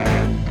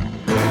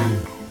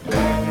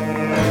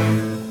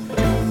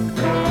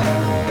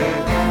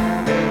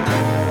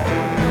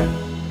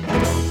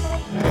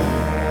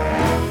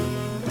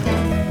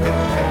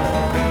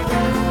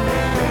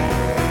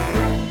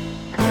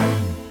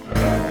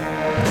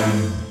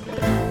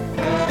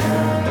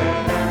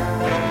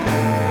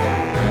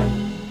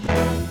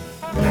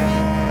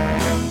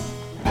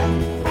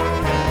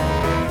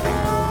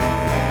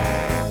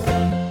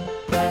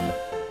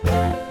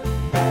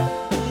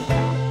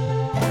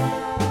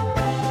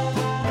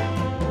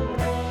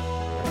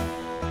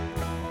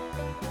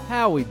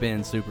How we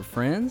been, super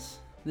friends?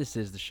 This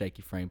is the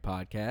Shaky Frame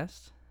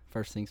Podcast.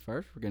 First things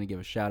first, we're going to give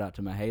a shout out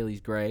to my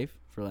Haley's Grave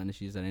for letting us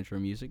use that intro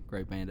music.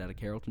 Great band out of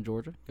Carrollton,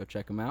 Georgia. Go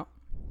check them out.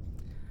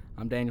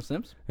 I'm Daniel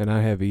Sims. And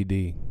I have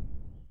ED.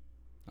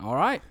 All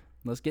right,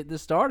 let's get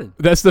this started.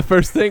 That's the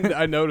first thing that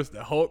I noticed.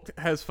 Hulk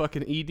has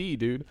fucking ED,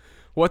 dude.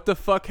 What the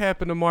fuck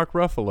happened to Mark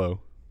Ruffalo?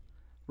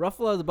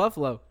 Ruffalo the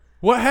Buffalo.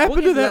 What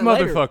happened to that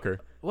motherfucker? Later.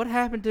 What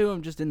happened to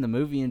him just in the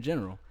movie in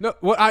general? No,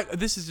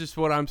 this is just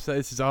what I'm saying.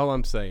 This is all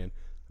I'm saying.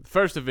 The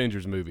first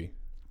Avengers movie.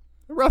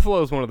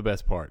 Ruffalo is one of the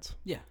best parts.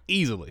 Yeah.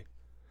 Easily.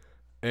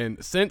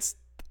 And since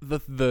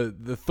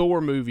the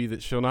Thor movie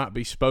that shall not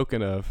be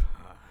spoken of,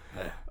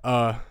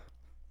 I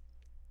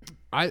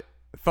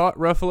thought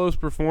Ruffalo's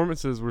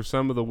performances were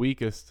some of the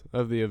weakest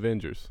of the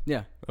Avengers.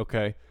 Yeah.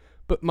 Okay.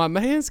 But my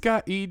man's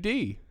got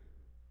ED.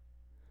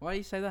 Why do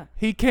you say that?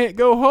 He can't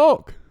go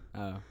Hulk.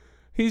 Oh.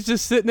 He's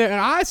just sitting there, and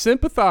I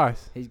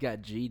sympathize. He's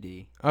got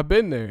GD. I've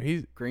been there.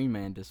 He's Green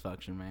Man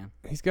dysfunction, man.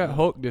 He's got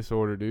Hulk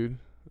disorder, dude.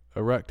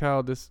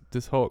 Erectile dis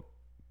Hulk.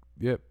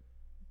 Yep.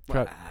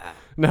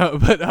 No,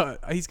 but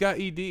he's got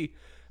ED,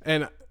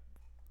 and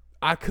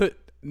I could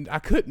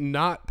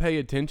not pay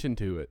attention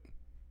to it.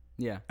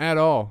 Yeah. At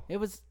all. It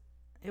was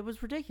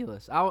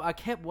ridiculous. I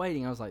kept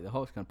waiting. I was like, the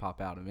Hulk's gonna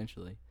pop out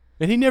eventually.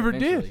 And he never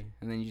did.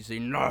 And then you see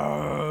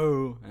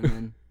no, and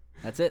then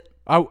that's it.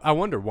 I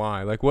wonder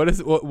why. Like, why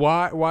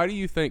do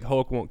you think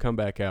Hulk won't come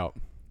back out?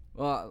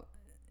 Well,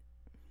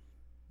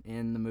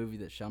 in the movie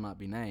that shall not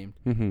be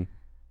named,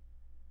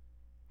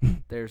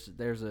 there's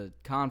a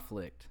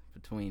conflict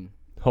between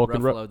Hulk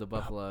Ruffalo the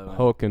Buffalo.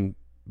 Hulk and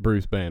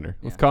Bruce Banner.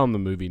 Let's call them the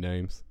movie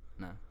names.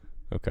 No.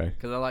 Okay.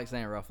 Because I like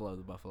saying Ruffalo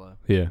the Buffalo.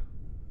 Yeah.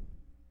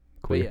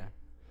 But yeah,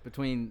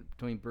 between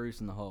Bruce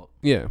and the Hulk.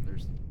 Yeah.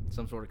 There's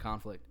some sort of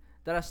conflict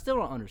that I still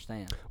don't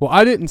understand. Well,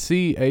 I didn't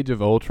see Age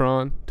of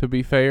Ultron, to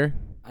be fair.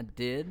 I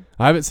did.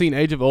 I haven't seen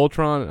Age of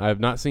Ultron. I have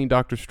not seen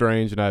Doctor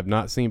Strange, and I have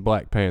not seen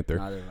Black Panther.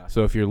 Neither have I.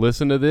 So if you're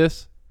listening to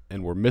this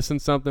and we're missing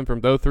something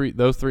from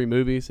those three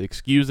movies,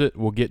 excuse it.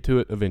 We'll get to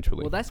it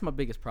eventually. Well, that's my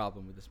biggest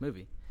problem with this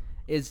movie.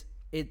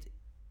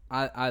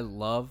 I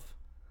love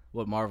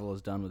what Marvel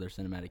has done with their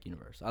cinematic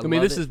universe. I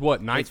mean, this is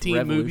what,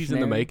 19 movies in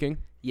the making?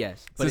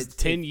 Yes. But it's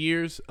 10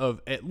 years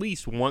of at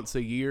least once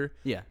a year.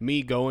 Yeah.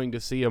 Me going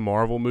to see a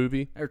Marvel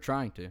movie. Or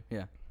trying to,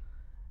 yeah.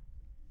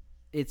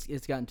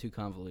 It's gotten too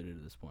convoluted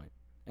at this point.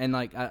 And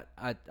like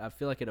I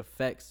feel like it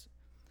affects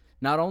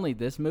not only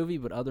this movie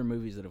but other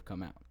movies that have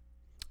come out.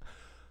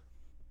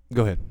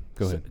 Go ahead.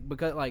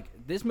 Because like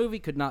this movie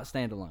could not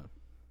stand alone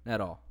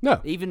at all. No.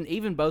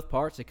 Even both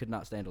parts, it could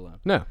not stand alone.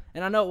 No.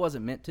 And I know it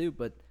wasn't meant to,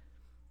 but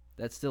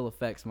that still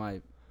affects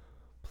my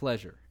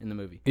pleasure in the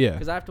movie. Yeah.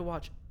 Because I have to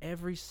watch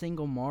every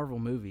single Marvel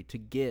movie to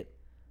get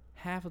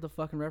half of the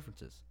fucking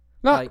references.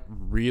 Not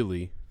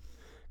really.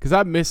 Because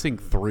I'm missing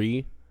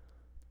 3,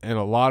 and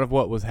a lot of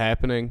what was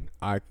happening,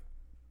 I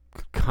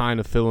kind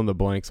of fill in the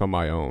blanks on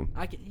my own.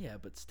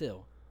 But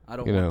still, I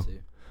don't want to.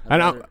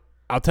 And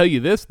I'll tell you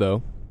this,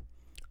 though.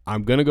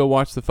 I'm going to go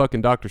watch the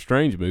fucking Doctor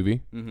Strange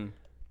movie.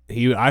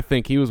 Mm-hmm. I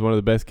think he was one of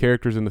the best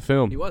characters in the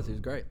film. He was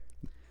great.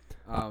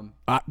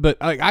 But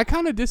I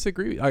kind of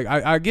disagree.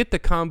 I get the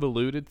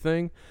convoluted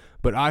thing,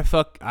 but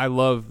I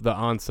love the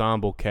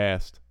ensemble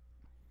cast.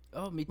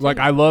 Oh, me too. Like,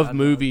 I love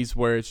movies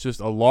where it's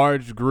just a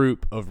large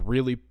group of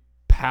really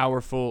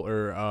powerful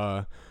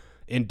or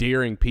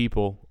endearing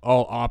people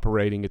all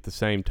operating at the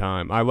same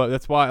time.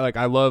 That's why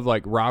I love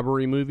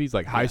robbery movies,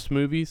 like heist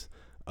movies.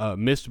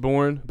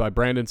 Mistborn by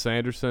Brandon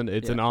Sanderson.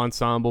 It's an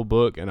ensemble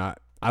book, and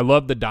I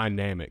love the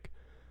dynamic.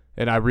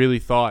 And I really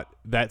thought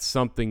that's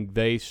something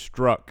they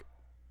struck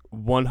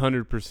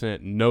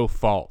 100% no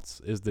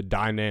faults, is the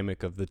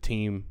dynamic of the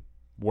team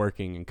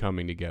working and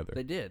coming together.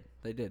 They did.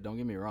 Don't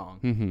get me wrong.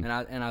 Mm-hmm.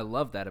 And I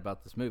love that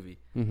about this movie.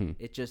 Mm-hmm.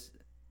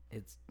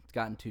 It's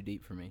gotten too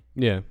deep for me.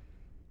 Yeah.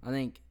 I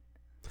think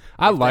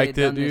I liked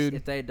it, dude.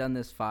 If they had done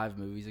this 5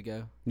 movies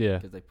ago,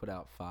 because they put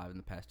out 5 in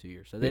the past 2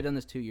 years. So if they had done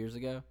this 2 years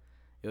ago,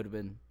 it would have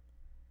been,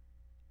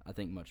 I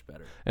think, much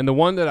better. And the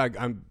one that I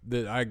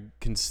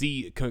can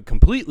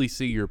completely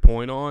see your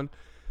point on,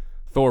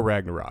 Thor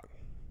Ragnarok.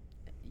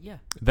 Yeah.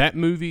 That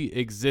movie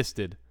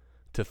existed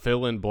to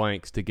fill in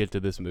blanks to get to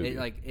this movie.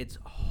 Its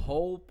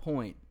whole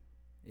point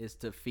is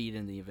to feed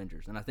in the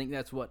Avengers, and I think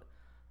that's what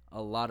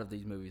a lot of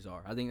these movies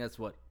are. I think that's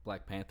what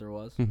Black Panther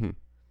was. Mm-hmm.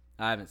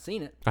 I haven't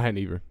seen it. I hadn't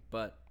either.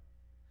 But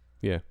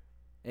yeah,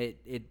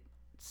 it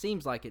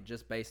seems like it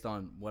just based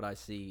on what I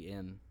see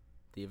in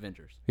the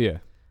Avengers. Yeah.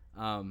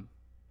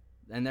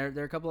 And there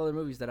are a couple other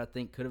movies that I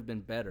think could have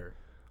been better.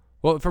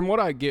 Well, from what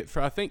I get,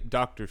 I think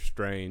Doctor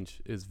Strange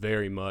is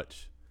very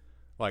much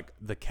like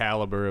the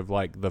caliber of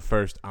the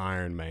first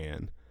Iron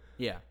Man.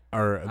 Yeah.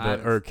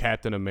 Or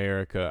Captain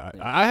America.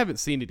 Yeah. I haven't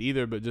seen it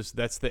either, but just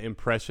that's the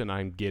impression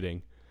I'm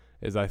getting.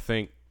 Is I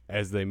think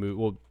as they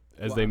move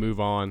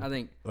on, I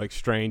think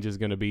Strange is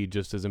going to be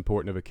just as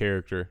important of a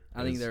character.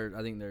 I think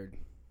they're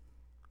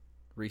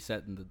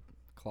resetting the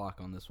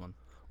clock on this one.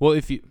 Well,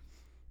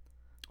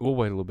 we'll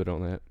wait a little bit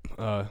on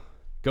that.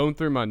 Going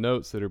through my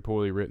notes that are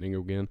poorly written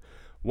again,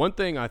 one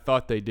thing I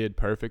thought they did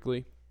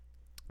perfectly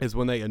is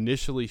when they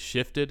initially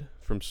shifted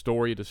from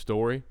story to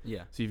story.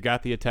 Yeah. So you've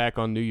got the attack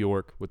on New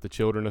York with the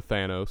children of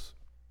Thanos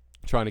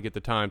trying to get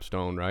the time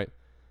stone, right?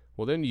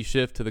 Well, then you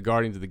shift to the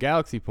Guardians of the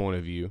Galaxy point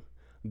of view.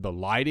 The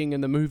lighting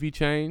in the movie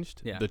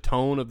changed. Yeah. The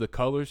tone of the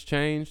colors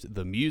changed.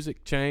 The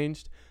music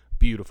changed.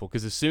 Beautiful.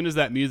 Because as soon as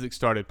that music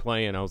started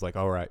playing, I was like,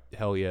 all right,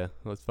 hell yeah.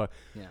 Let's fuck.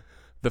 Yeah.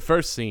 The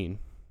first scene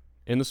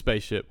in the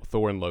spaceship with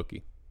Thor and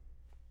Loki.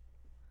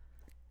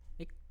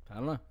 I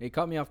don't know. It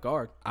caught me off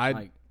guard.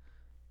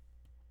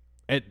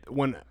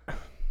 When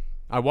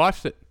I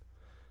watched it.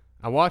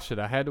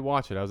 I had to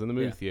watch it. I was in the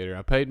movie theater.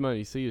 I paid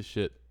money to see his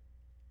shit.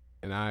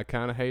 And I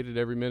kind of hated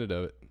every minute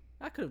of it.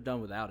 I could have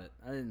done without it.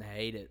 I didn't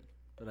hate it,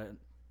 but I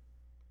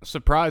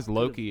Surprised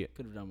Loki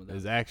could have done without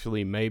is it.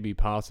 actually maybe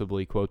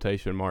possibly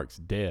quotation marks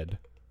dead.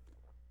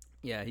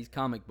 Yeah, he's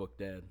comic book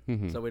dead,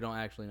 Mhm. so we don't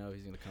actually know if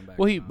he's going to come back.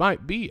 Well, or he not.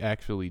 might be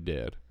actually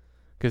dead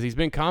because he's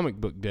been comic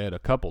book dead a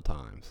couple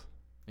times.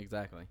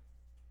 Exactly.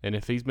 And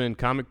if he's been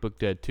comic book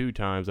dead 2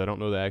 times, I don't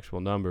know the actual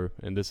number,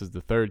 and this is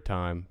the 3rd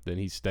time, then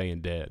he's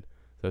staying dead.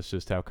 That's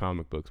just how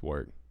comic books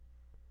work.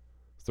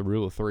 It's the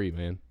rule of 3,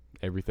 man.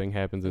 Everything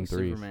happens in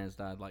threes. Superman's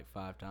died like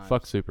 5 times.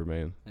 Fuck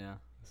Superman. Yeah.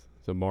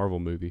 It's a Marvel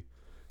movie.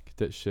 Get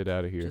that shit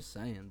out of here. Just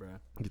saying, bro.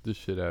 Get this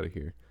shit out of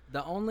here.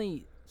 The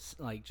only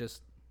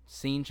just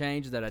scene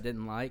change that I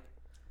didn't like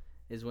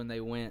is when they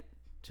went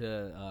to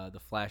the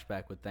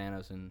flashback with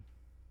Thanos and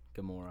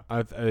Gamora.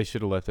 They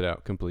should have left it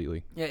out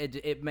completely. Yeah,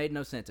 it made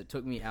no sense. It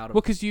took me out of.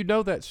 Well, because you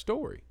know that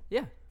story.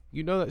 Yeah.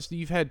 You know that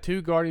you've had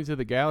 2 Guardians of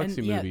the Galaxy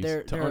And yeah,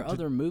 movies. there are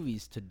other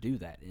movies to do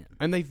that in.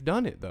 And they've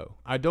done it, though.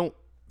 I don't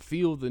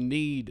feel the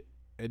need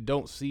and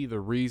don't see the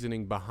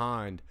reasoning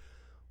behind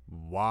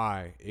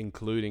why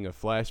including a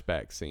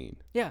flashback scene.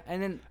 Yeah,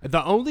 and then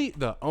The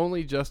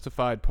only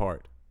justified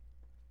part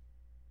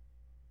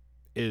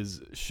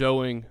is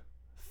showing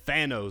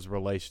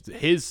Thanos'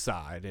 his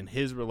side and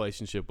his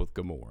relationship with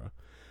Gamora.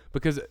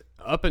 Because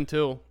up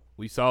until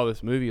we saw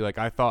this movie, like,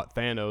 I thought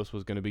Thanos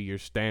was going to be your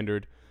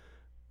standard,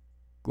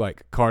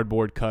 like,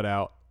 cardboard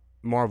cutout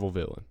Marvel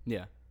villain.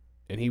 yeah.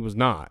 And he was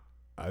not.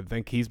 I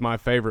think he's my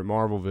favorite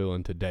Marvel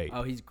villain to date.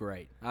 Oh, he's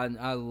great.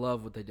 I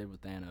love what they did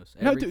with Thanos.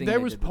 No, Everything dude, they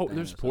there's did with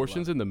Thanos, I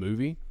portions love. in the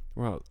movie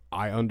where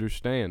I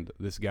understand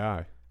this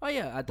guy. Oh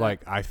yeah,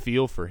 Like, I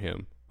feel for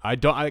him. I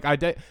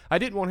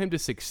didn't want him to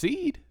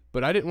succeed,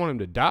 but I didn't want him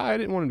to die. I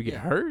didn't want him to get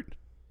hurt.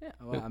 yeah.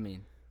 Well, I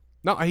mean,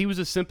 No, he was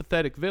a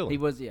sympathetic villain. he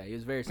was very.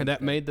 And Sympathetic.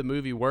 that made the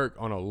movie work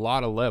on a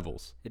lot of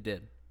levels. It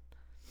did.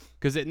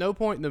 Because at no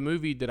point in the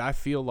movie did I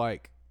feel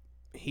like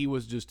he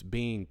was just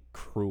being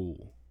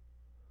cruel.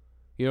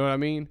 You know what I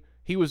mean?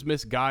 He was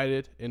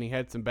misguided and he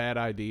had some bad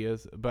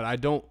ideas, but I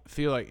don't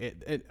feel like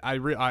it.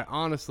 I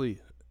honestly,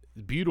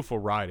 beautiful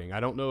writing. I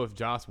don't know if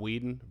Joss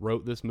Whedon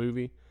wrote this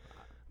movie,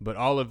 but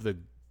all of the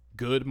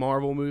good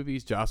Marvel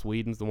movies, Joss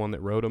Whedon's the one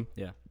that wrote them.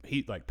 Yeah.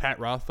 He, like Pat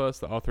Rothfuss,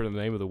 the author of The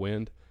Name of the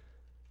Wind.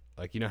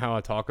 Like, you know how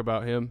I talk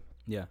about him?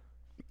 Yeah.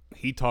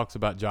 He talks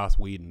about Joss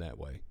Whedon that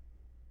way.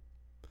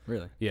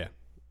 Really. Yeah.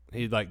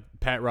 He, like,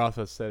 Pat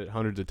Rothfuss said it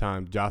hundreds of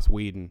times. Joss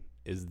Whedon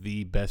is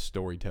the best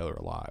storyteller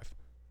alive.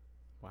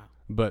 Wow.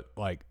 But,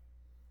 like,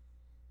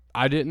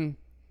 I didn't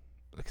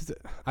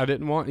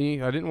want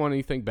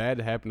anything bad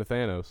to happen to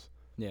Thanos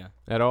Yeah.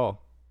 at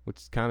all, which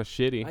is kind of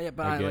shitty. Yeah,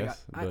 but I I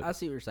guess. I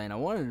see what you're saying. I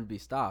wanted him to be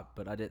stopped,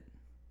 but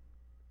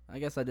I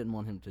guess I didn't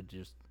want him to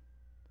just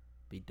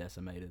be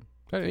decimated.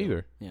 I didn't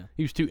either. Yeah.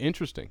 He was too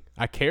interesting.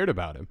 I cared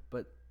about him.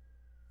 But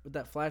with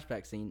that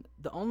flashback scene,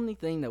 the only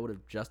thing that would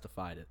have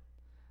justified it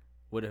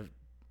would have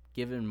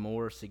given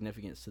more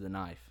significance to the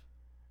knife,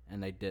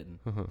 and they didn't.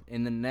 Uh-huh.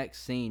 In the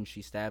next scene,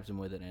 she stabs him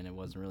with it, and it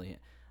wasn't really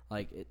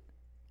like it.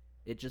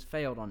 It just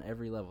failed on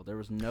every level. There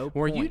was no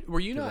Were point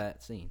you to not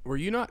that scene. Were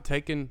you not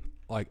taken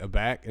like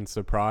aback and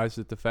surprised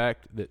at the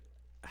fact that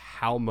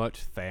how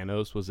much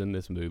Thanos was in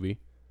this movie?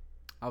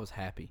 I was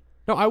happy.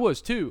 No, I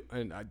was too,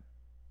 and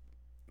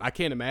I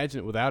can't imagine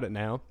it without it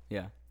now.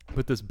 Yeah.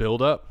 With this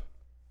build up,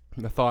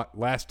 I thought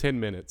last 10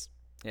 minutes,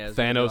 Yeah. It's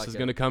gonna be Thanos like is a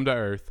going to come to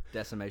Earth.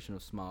 decimation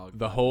of Smog.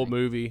 The type whole thing.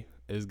 movie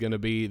is going to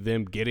be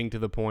them getting to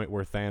the point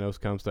where Thanos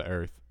comes to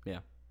Earth. Yeah.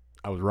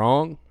 I was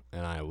wrong,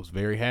 and I was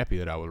very happy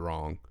that I was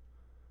wrong.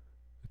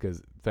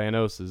 Because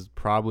Thanos is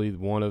probably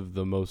one of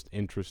the most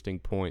interesting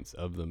points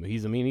of them.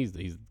 He's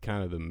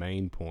kind of the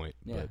main point.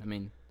 Yeah. But I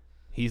mean,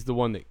 he's the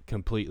one that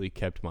completely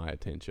kept my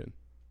attention.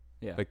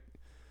 yeah. Like,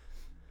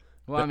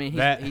 Well, I mean,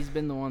 that- he's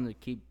been the one to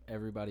keep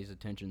everybody's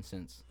attention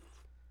since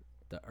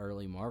the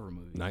early Marvel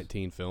movies.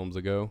 19 films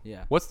ago.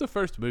 Yeah. What's the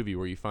first movie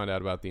where you find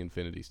out about the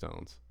Infinity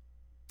Stones?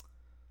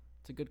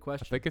 It's a good I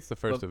question. think it's the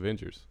first Well-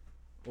 Avengers.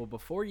 Well,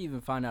 before you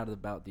even find out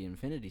about the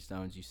Infinity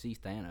Stones, you see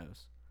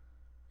Thanos.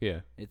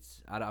 Yeah.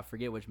 It's I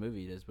forget which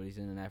movie it is, but he's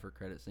in an after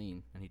credit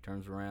scene, and he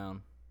turns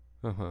around,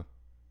 Uh-huh.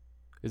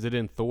 Is it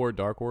in Thor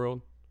Dark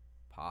World?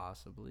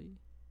 possibly.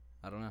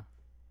 I don't know.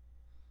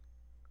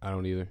 I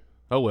don't either.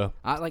 Oh, well.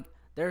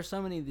 There are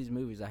so many of these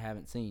movies I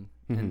haven't seen,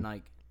 Mhm. and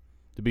like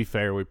To be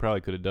fair, we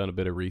probably could have done a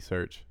bit of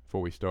research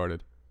before we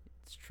started.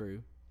 it's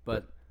true,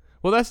 but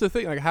Well, that's the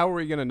thing. Like, how are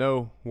we going to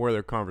know where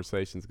their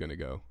conversation's going to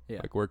go? Yeah.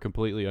 Like, we're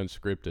completely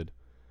unscripted.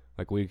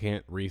 Like, we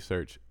can't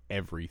research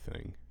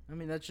everything. I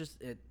mean, that's just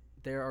it.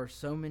 There are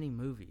so many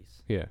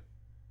movies. Yeah.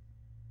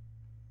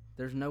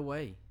 There's no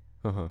way.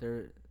 Uh-huh.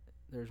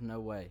 There's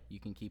no way you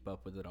can keep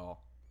up with it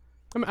all.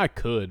 I mean, I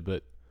could,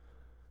 but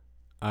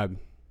it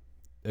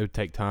would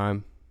take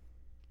time.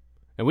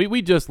 And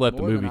we just left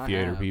More the than movie I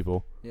theater, have.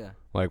 people. Yeah.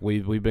 Like,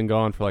 we've been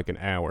gone for like an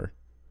hour.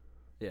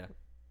 Yeah.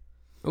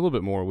 A little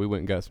bit more. We went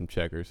and got some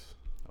checkers.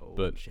 Oh,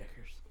 But-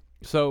 checkers.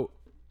 So,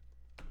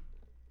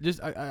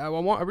 just I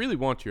really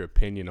want your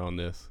opinion on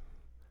this.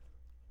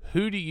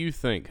 Who do you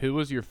think? Who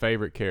was your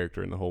favorite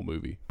character in the whole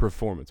movie,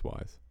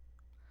 performance-wise?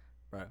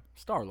 Bro,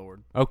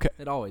 Star-Lord. Okay.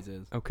 It always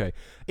is. Okay.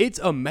 It's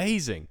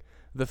amazing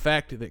the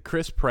fact that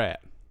Chris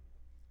Pratt,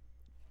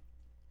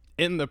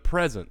 in the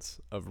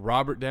presence of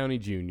Robert Downey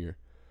Jr.,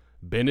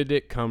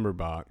 Benedict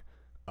Cumberbatch,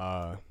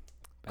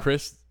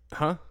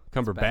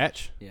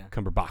 Cumberbatch? Yeah.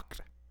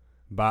 Cumberbatch.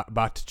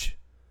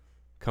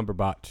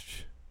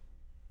 Cumberbatch.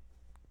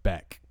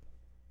 Back.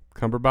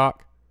 Cumberbatch?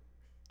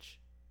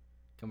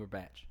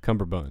 Cumberbatch.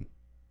 Cumberbun.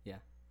 Yeah.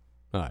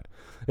 All right.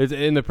 It's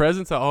in the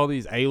presence of all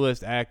these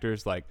A-list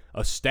actors, like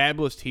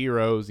established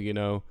heroes, you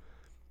know,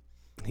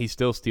 he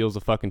still steals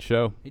the fucking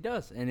show. He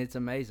does, and it's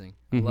amazing.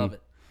 Mhm. I love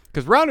it.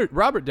 Because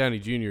Robert Downey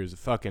Jr. is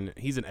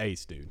he's an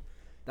ace, dude.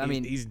 I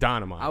mean, he's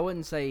dynamite. I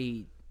wouldn't say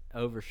he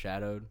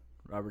overshadowed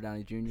Robert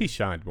Downey Jr. He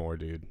shined more,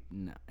 dude.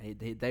 No,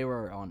 they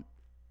were on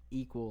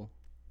equal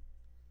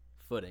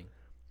footing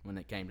when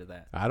it came to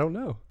that. I don't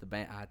know. The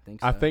band, I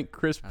think so. I think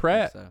Chris I think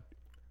Pratt so.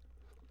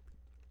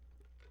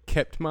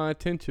 kept my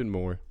attention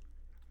more.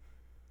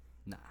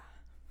 Nah.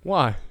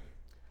 Why?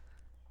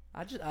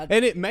 I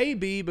And it may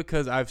be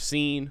because I've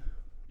seen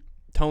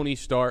Tony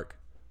Stark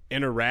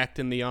interact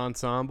in the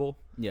ensemble,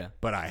 yeah.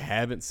 but I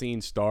haven't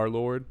seen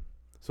Star-Lord.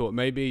 So it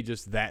may be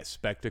just that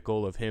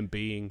spectacle of him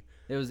being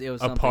It was a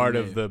something part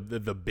new. of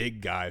the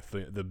big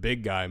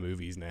guy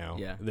movies now.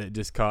 Yeah. That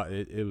just caught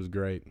it. It was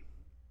great.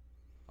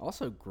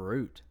 Also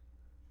Groot.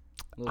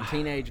 Little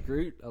teenage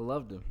Groot. I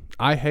loved him.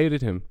 I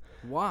hated him.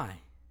 Why?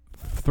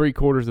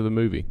 3/4 of the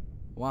movie.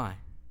 Why?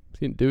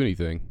 He didn't do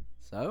anything.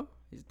 So?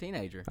 He's a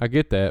teenager. I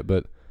get that,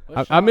 but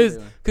What's I Sean miss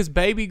doing? because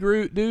Baby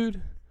Groot,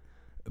 dude.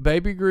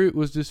 Baby Groot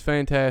was just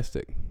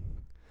fantastic,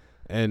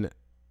 and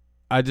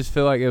I just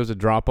feel like it was a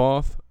drop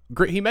off.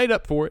 He made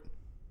up for it.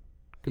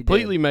 He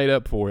Completely did. made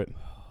up for it,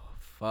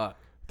 Fuck.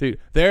 dude.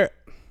 A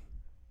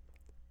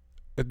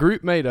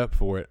Groot made up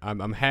for it.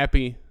 I'm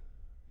happy.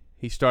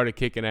 He started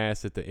kicking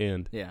ass at the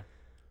end. Yeah.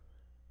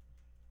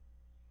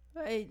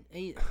 I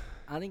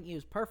think he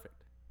was perfect.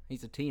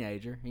 He's a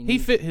teenager. He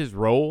fit his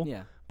role.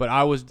 Yeah. But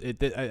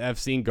I've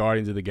seen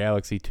Guardians of the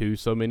Galaxy 2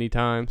 so many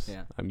times.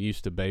 Yeah. I'm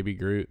used to Baby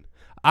Groot.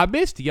 I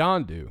missed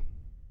Yondu.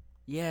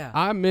 Yeah.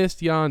 I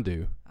missed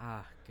Yondu.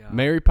 Ah, God.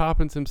 Mary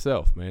Poppins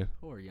himself, man.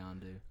 Poor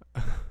Yondu.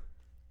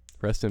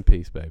 Rest in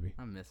peace, baby.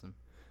 I miss him.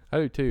 I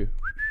do too.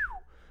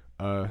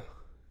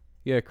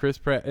 Yeah, Chris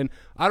Pratt. And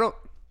I don't.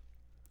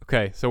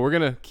 Okay, so we're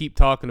going to keep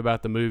talking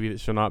about the movie that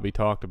shall not be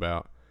talked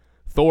about.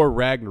 Thor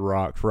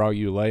Ragnarok, for all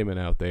you laymen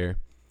out there.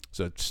 It's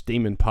a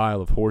steaming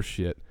pile of horse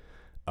shit.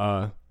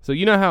 So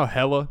you know how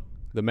Hela,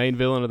 the main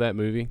villain of that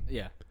movie,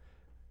 Yeah.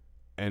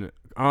 and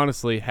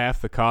honestly,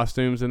 half the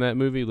costumes in that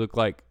movie look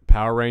like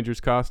Power Rangers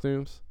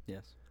costumes?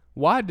 Yes.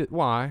 Why?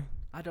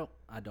 I don't.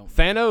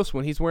 Thanos,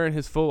 when he's wearing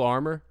his full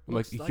armor, I'm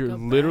like, Looks like you're a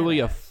literally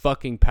a badass.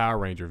 fucking Power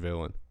Ranger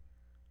villain.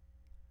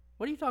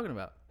 What are you talking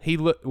about?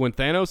 When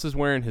Thanos is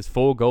wearing his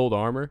full gold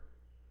armor,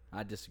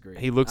 I disagree.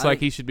 he looks like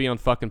he should be on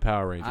fucking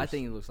Power Rangers. I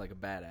think he looks like a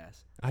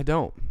badass. I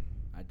don't.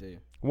 I do.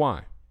 Why?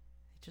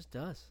 He just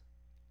does.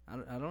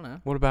 I don't know.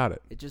 What about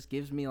it? It just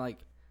gives me like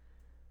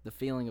the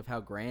feeling of how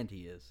grand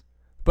he is.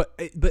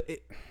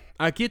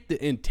 I get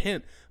the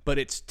intent, but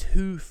it's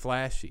too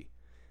flashy.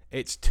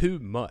 It's too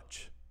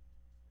much.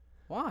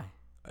 Why?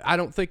 I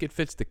don't think it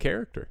fits the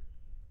character.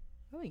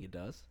 I think it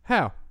does.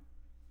 How?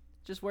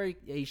 Just where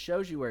he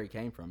shows you where he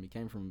came from. He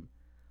came from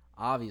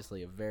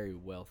obviously a very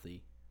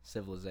wealthy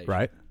civilization.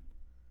 Right.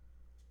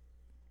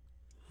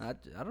 I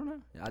don't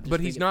know. I just But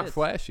think he's it not fits.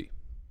 flashy.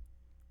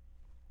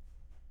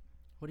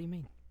 What do you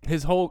mean?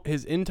 His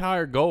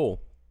entire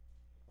goal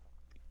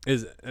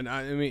is, and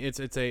I mean, it's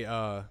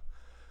a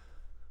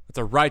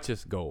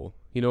righteous goal.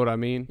 You know what I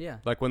mean? Yeah.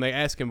 Like when they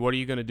ask him, "What are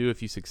you going to do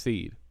if you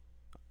succeed?"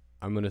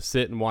 I'm going to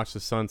sit and watch the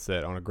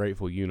sunset on a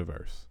grateful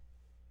universe.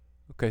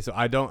 Okay, so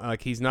I don't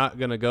like. He's not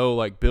going to go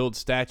like build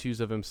statues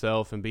of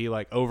himself and be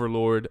like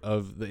overlord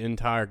of the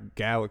entire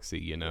galaxy.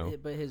 You know?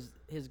 But his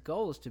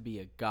goal is to be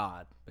a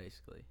god,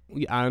 basically.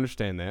 Yeah, I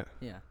understand that.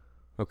 Yeah.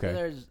 Okay.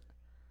 So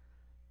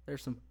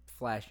there's some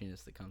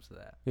flashiness that comes to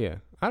that. Yeah,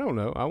 I don't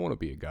know. I want to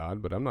be a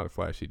god, but I'm not a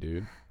flashy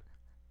dude.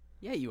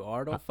 Yeah, you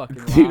are. Don't fucking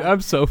lie. Dude,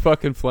 I'm so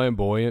fucking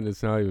flamboyant.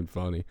 It's not even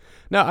funny.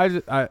 No,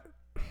 I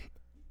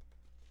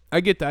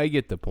get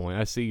the point.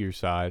 I see your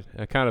side.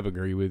 I kind of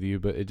agree with you,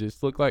 but it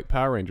just looked like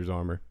Power Rangers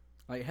armor.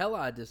 Like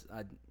Hela,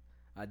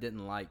 I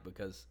didn't like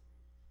because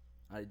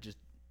I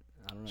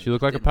I don't know. She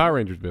looked like a Power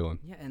Rangers villain.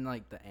 Yeah, and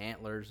like the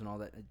antlers and all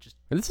that. It just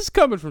And this is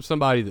coming from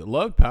somebody that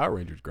loved Power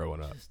Rangers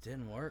growing up. just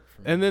didn't work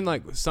for me. And then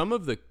like some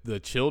of the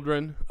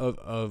children of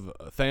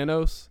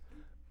Thanos,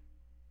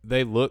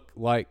 they look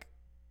like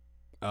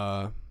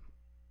Power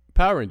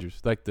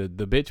Rangers. Like the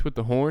bitch with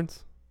the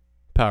horns,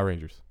 Power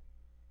Rangers.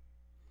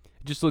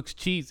 It just looks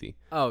cheesy.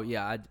 Oh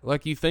yeah,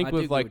 Like you think I do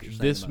with get like what you're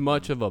saying this about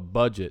much them. of a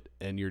budget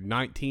and you're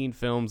 19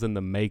 films in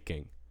the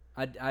making.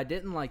 I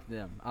didn't like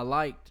them. I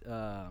liked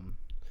Then-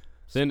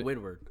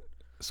 Squidward.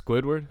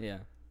 Squidward? Yeah,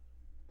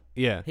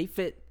 Yeah. he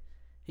fit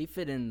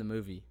in the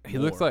movie. He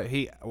looks more.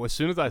 like as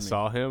soon as I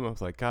saw him, I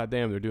was like, God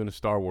damn, they're doing a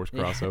Star Wars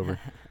crossover.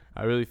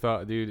 I really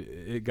thought, dude,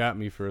 it got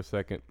me for a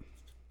second.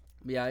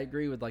 Yeah, I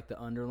agree with like the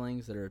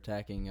underlings that are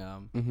attacking.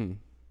 Mm-hmm.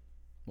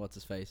 What's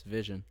his face?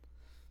 Vision.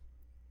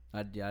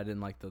 I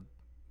didn't like the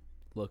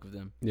look of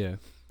them. Yeah.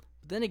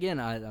 But then again,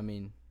 I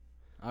mean,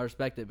 I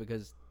respect it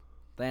because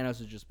Thanos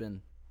has just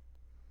been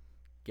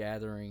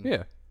gathering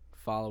Yeah.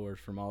 followers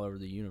from all over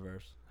the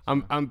universe.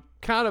 I'm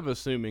kind of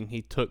assuming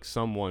he took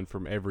someone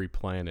from every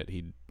planet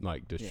he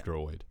like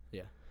destroyed.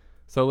 Yeah.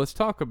 So let's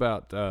talk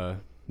about the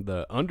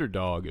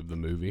underdog of the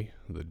movie,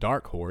 the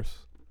dark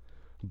horse,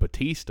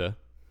 Batista.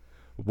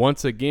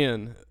 Once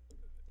again,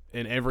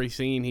 in every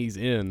scene he's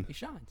in, He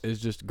shines. is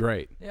just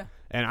great. Yeah.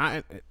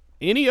 And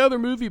any other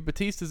movie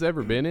Batista's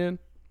ever been in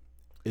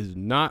is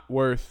not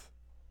worth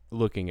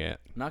looking at.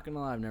 Not gonna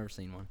lie, I've never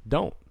seen one.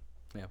 Don't.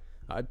 Yeah.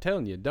 I'm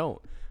telling you,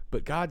 don't.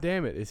 But god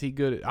damn it, is he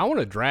good at... I want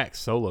a Drax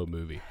solo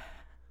movie.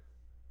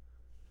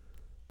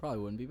 Probably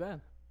wouldn't be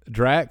bad.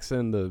 Drax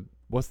and the...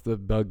 What's the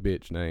bug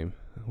bitch name?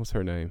 What's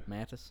her name?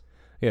 Mantis.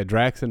 Yeah,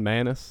 Drax and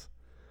Manus.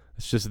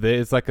 It's just...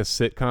 It's like a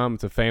sitcom.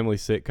 It's a family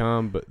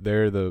sitcom, but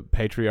they're the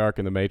patriarch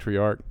and the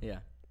matriarch. Yeah.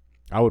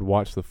 I would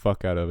watch the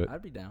fuck out of it.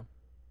 I'd be down.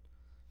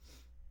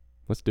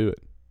 Let's do it.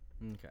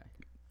 Okay.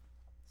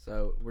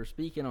 So we're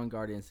speaking on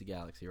Guardians of the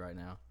Galaxy right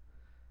now.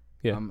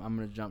 Yeah. I'm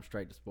gonna jump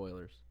straight to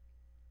spoilers.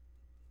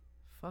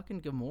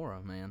 Fucking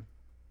Gamora, man.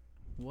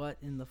 What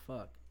in the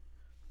fuck?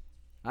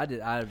 I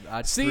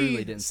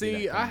truly didn't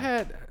see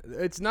that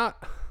coming. It's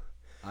not...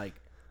 Like,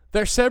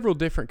 There's several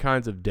different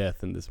kinds of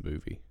death in this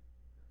movie.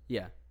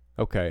 yeah.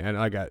 Okay, and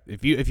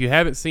if you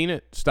haven't seen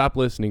it, stop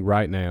listening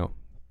right now.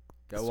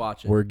 Go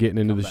watch it. We're getting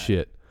into Come the back.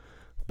 shit,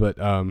 but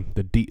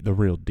the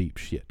real deep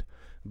shit.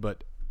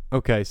 But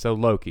okay, so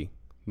Loki,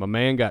 my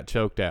man got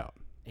choked out.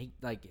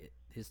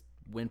 His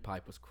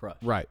windpipe was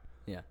crushed. Right.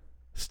 Yeah.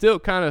 Still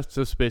kind of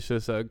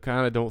suspicious. I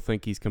kind of don't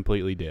think he's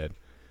completely dead.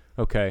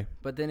 Okay.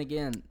 But then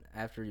again,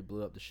 after he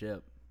blew up the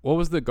ship, What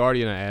was the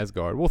Guardian of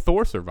Asgard? Well,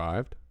 Thor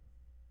survived.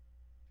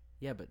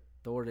 yeah, but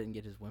Thor didn't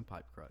get his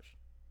windpipe crushed.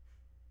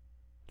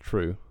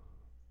 True.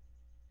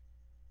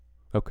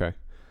 Okay.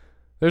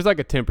 There's like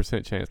a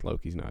 10% chance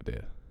Loki's not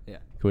dead. Yeah.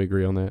 Can we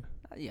agree on that?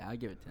 Yeah, I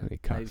give it 10. Hey,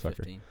 Maybe cocksucker.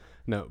 15.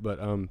 No, but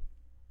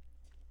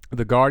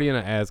the Guardian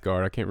of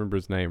Asgard, I can't remember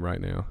his name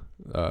right now.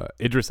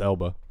 Idris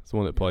Elba is the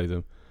one that plays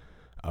him.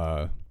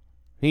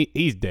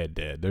 He's dead.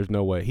 There's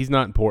no way. He's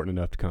not important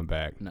enough to come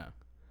back. No.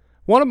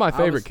 One of my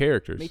favorite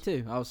characters. Me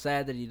too. I was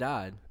sad that he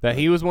died. That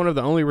he was one of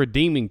the only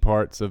redeeming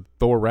parts of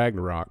Thor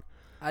Ragnarok.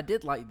 I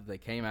did like that they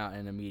came out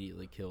and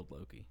immediately killed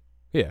Loki.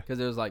 Yeah. Because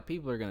it was like,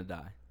 people are going to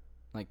die.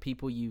 Like,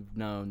 people you've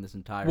known this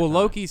entire Well, time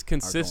Loki's are going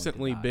to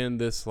consistently die. been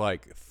this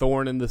like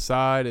thorn in the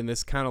side and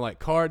this kind of like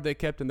card they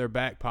kept in their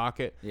back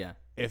pocket Yeah.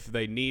 if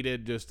they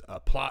needed just a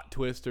plot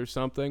twist or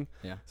something.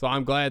 Yeah. So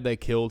I'm glad they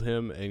killed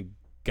him and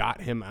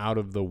got him out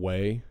of the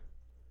way.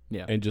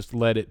 Yeah. And just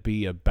let it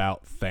be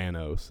about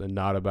Thanos and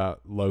not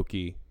about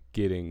Loki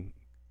getting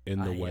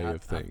in the way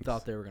of things. I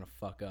thought they were going to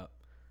fuck up.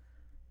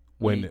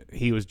 When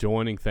he was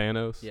joining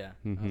Thanos. Yeah.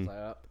 I Mhm. was like,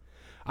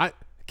 oh.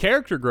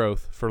 Character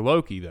growth for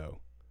Loki though.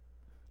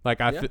 Like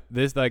Yeah.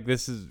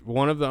 this is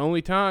one of the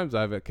only times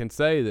I can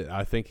say that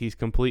I think he's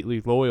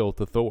completely loyal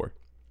to Thor.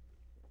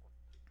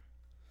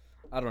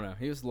 I don't know.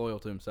 He was loyal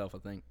to himself, I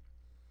think.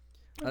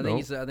 I think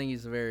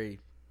he's a very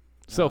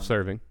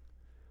Self-serving.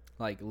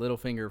 like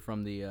Littlefinger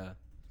from the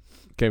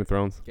Game of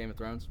Thrones. Game of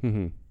Thrones.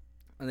 Mm-hmm.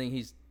 I think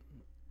he's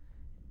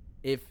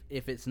if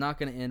it's not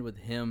going to end with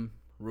him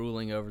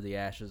ruling over the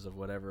ashes of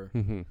whatever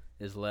Mm-hmm.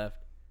 is left,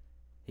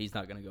 he's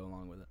not going to go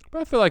along with it.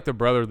 But I feel like the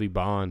brotherly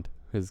bond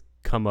has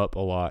come up a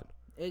lot,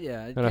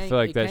 and I feel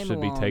like that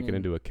should be taken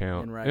into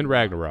account in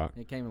Ragnarok.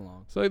 It came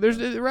along. So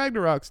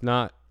Ragnarok's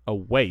not a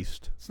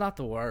waste. It's not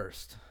the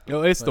worst.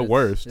 No, it's But the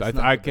worst. it's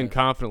not I the can best.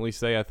 confidently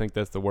say I think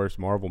that's the worst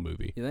Marvel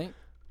movie. You think?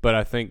 But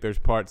I think there's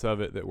parts of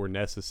it that were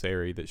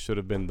necessary that should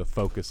have been the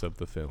focus of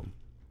the film.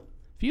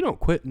 If you don't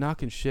quit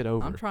knocking shit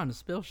over. I'm trying to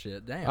spill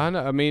shit. Damn. I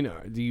know. I mean,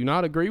 do you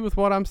not agree with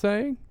what I'm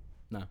saying?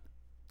 No.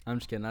 I'm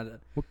just kidding.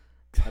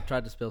 I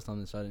tried to spill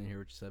something, so I didn't hear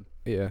what you said.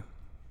 Yeah.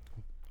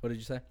 What did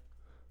you say?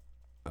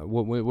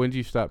 When did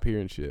you stop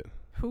hearing shit?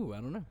 Whew, I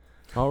don't know.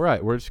 All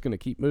right, we're just going to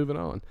keep moving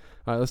on.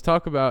 All right, let's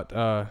talk about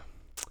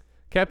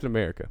Captain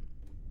America.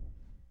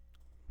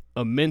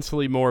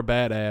 Immensely more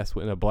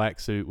badass in a black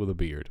suit with a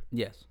beard.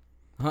 Yes.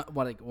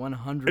 What, like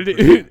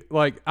 100%?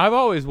 Like I've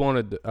always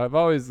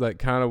like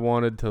kind of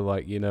wanted to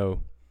like,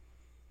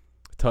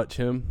 touch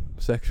him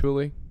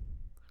sexually.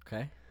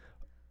 Okay.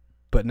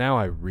 But now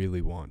I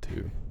really want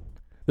to.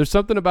 There's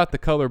something about the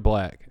color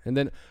black. And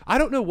then I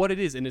don't know what it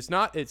is. And it's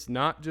not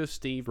just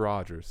Steve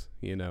Rogers,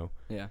 you know.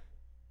 Yeah.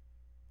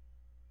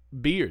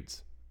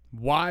 Beards.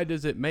 Why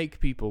does it make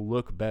people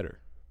look better?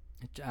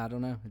 I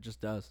don't know. It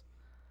just does.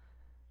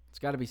 It's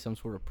got to be some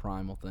sort of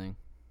primal thing.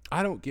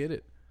 I don't get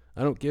it.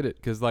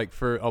 Because, like,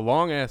 for a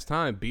long-ass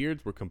time,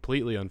 beards were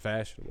completely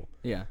unfashionable.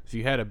 Yeah. If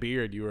you had a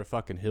beard, you were a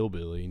fucking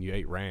hillbilly and you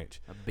ate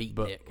ranch. A beat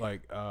But, dick.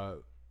 like,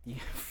 You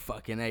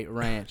fucking ate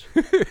ranch.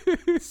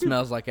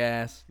 Smells like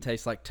ass.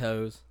 Tastes like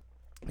toes.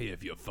 yeah,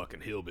 if you're a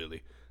fucking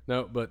hillbilly.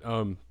 No, but,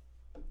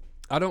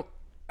 I don't,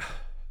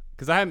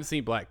 because I haven't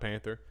seen Black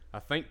Panther. I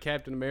think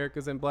Captain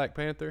America's in Black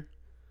Panther.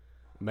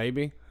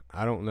 Maybe.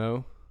 I don't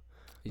know.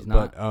 He's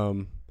not.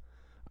 But,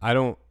 I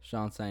don't,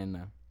 Sean's saying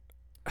no.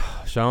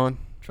 Sean,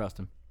 Trust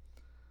him.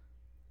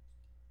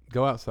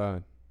 go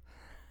outside.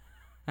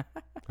 I'm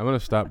going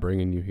to stop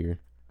bringing you here.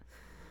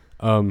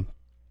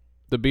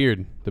 The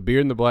beard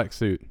in the black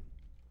suit.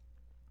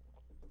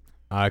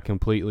 I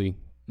completely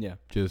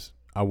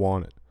I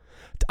want it.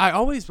 I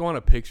always want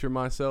to picture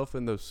myself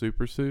in those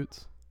super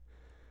suits.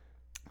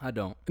 I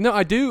don't. No,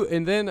 I do.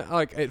 And then,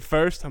 like, at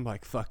first, I'm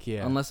like, fuck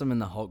yeah. Unless I'm in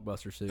the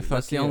Hulkbuster suit. Fuck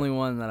That's the yeah. only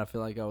one that I feel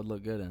like I would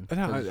look good in. No,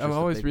 'Cause it's I'm just a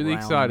always big really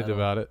round excited metal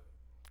about it.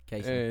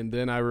 casing. And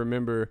then I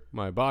remember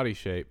my body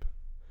shape.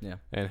 Yeah.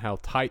 And how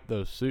tight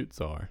those suits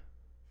are.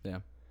 Yeah.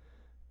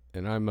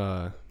 And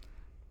I'm,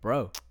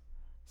 Bro,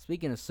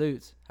 speaking of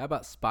suits, how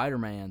about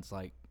Spider-Man's,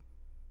 like...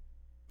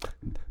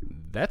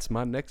 That's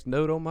my next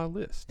note on my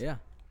list. Yeah.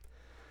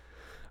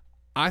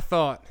 I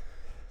thought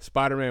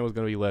Spider-Man was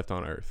going to be left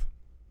on Earth.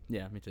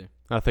 Yeah, me too.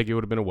 I think it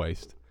would have been a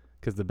waste.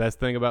 Because the best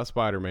thing about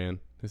Spider-Man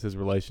is his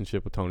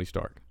relationship with Tony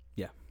Stark.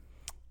 Yeah.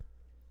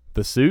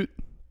 The suit,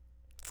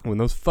 when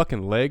those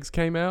fucking legs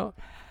came out,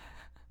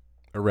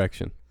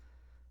 erection.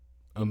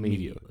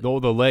 Immediately. Though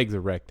the legs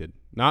erected.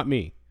 Not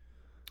me.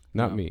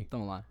 Not No, me.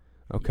 Don't lie.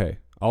 Okay.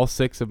 All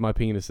 6 of my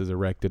penises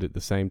erected at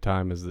the same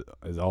time as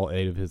all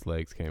 8 of his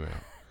legs came out.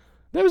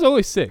 There was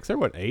only 6. There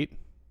weren't 8.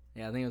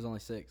 Yeah, I think it was only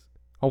 6.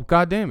 Oh,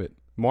 God damn it.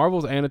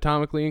 Marvel's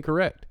anatomically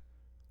incorrect.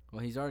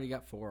 Well, he's already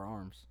got 4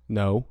 arms.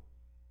 No.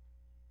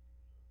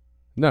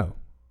 No.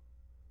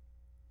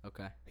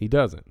 Okay. He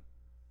doesn't.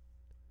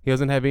 He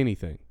doesn't have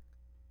anything.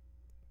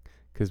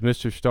 Because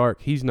Mr.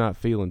 Stark, he's not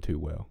feeling too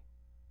well.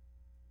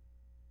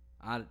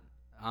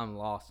 I'm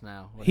lost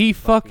now. What He the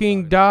fuck you fucking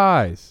talking about?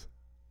 dies.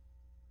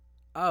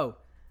 Oh.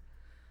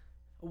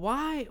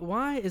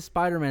 Why is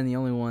Spider-Man the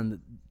only one that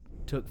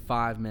took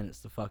 5 minutes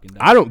to fucking die?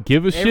 I don't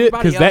give a shit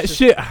Everybody because that else is-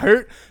 shit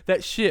hurt.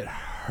 That shit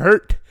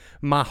hurt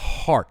my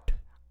heart.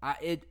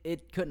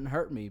 It couldn't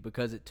hurt me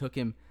because it took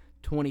him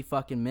 20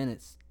 fucking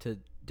minutes to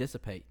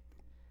dissipate.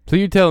 So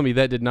you're telling me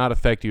that did not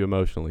affect you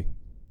emotionally?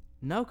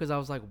 No, because I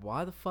was like,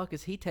 why the fuck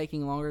is he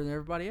taking longer than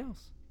everybody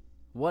else?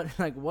 What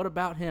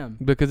about him?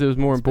 Because it was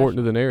more important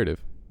to the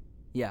narrative.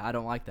 Yeah, I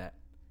don't like that.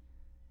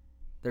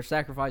 They're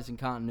sacrificing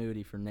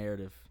continuity for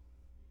narrative.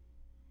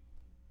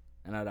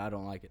 And I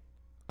don't like it.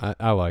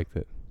 I liked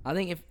it. I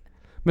think if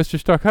Mr.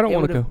 Stark, I don't it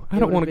want to would've- go. I it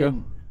don't would've want to go.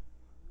 been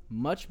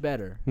much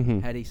better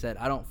Mhm. had he said,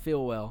 I don't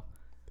feel well.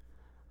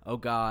 Oh,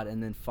 God.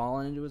 And then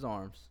falling into his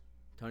arms.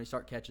 Tony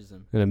Stark catches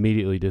him. It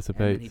immediately And then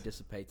dissipates. he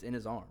dissipates in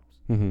his arms.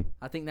 Mm-hmm.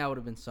 I think that would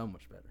have been so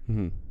much better.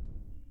 Mm-hmm.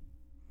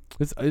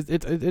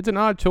 It's an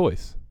odd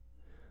choice.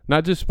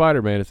 Not just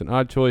Spider-Man. It's an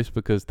odd choice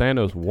because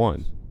Thanos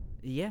won.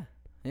 Yeah.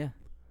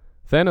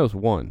 Thanos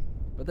won.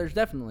 But there's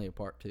definitely a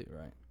part 2,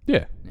 right?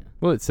 Yeah. Yeah.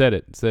 Well, it said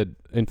it. It said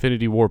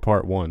Infinity War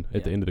Part 1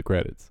 at the Yeah. end of the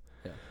credits.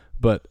 Yeah.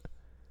 But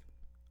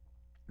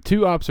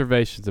 2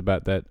 observations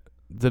about that.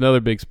 It's another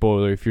big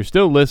spoiler. If you're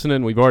still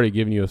listening, we've already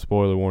given you a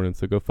spoiler warning,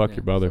 so go fuck Yeah,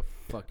 your brother. so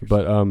fuck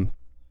yourself. But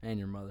and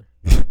your mother.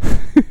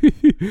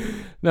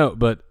 no,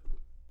 but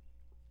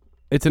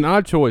it's an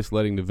odd choice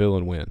letting the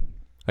villain win.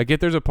 I get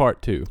there's a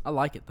part 2. I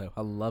like it, though.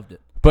 I loved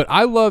it. But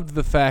I loved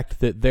the fact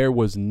that there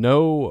was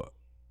no,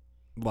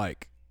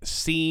 like,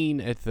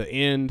 scene at the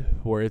end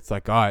where it's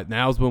like, all right,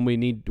 now's when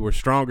we're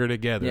stronger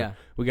together. Yeah.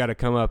 We got to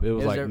come up. It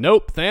was Is like, there-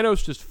 nope,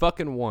 Thanos just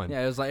fucking won.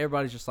 Yeah, it was like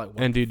everybody's just like, what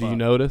And the did you fuck?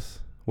 notice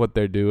what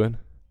they're doing?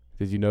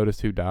 Did you notice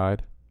who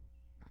died?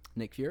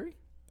 Nick Fury?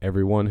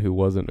 Everyone who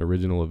wasn't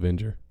original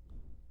Avenger.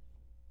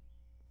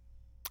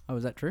 Oh,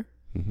 is that true?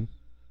 Mm-hmm.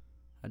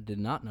 I did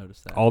not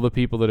notice that. All the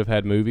people that have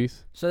had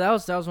movies. So that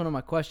was one of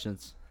my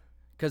questions.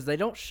 Because they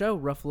don't show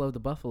Ruffalo the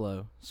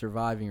Buffalo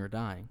surviving or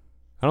dying.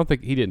 I don't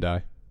think he didn't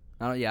die.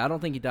 I don't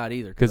think he died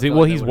either. Because I feel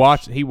like they he would've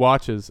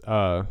watches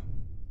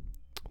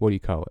what do you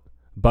call it?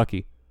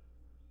 Bucky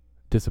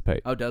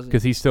dissipate. Oh, does he?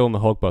 Because he's still in the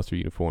Hulkbuster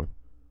uniform.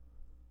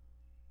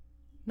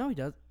 No, he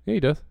does. Yeah, he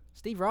does.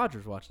 Steve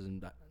Rogers watches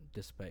him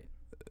dissipate.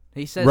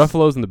 He says...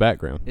 Ruffalo's in the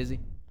background. Is he?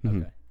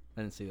 Mhm. Okay.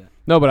 I didn't see that.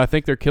 No, but I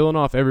think they're killing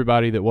off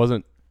everybody that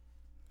wasn't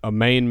a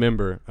main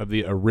member of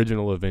the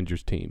original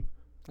Avengers team.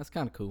 That's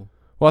kind of cool.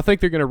 Well, I think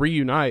they're going to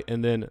reunite,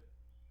 and then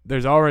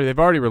they've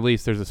already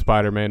released. There's a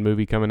Spider-Man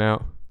movie coming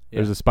out. Yeah.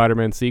 There's a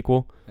Spider-Man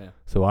sequel. Yeah.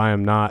 So I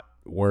am not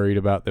worried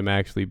about them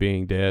actually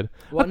being dead.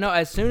 Well, no,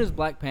 as soon as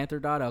Black Panther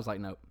died, I was like,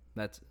 nope,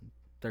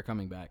 they're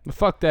coming back. But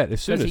fuck that.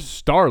 As soon 'Cause as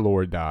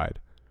Star-Lord died.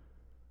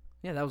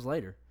 Yeah, that was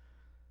later.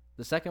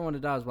 The second one to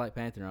die was Black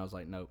Panther, and I was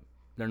like, nope,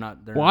 they're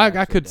not. Well,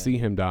 I could see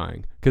him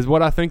dying because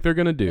what I think they're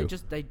gonna do.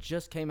 They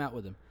just came out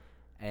with him,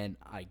 and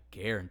I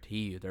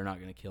guarantee you they're not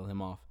going to kill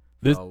him off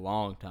for This- a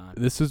long time.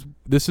 This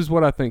is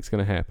what I think's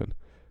gonna happen.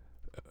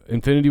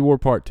 Infinity War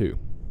Part 2.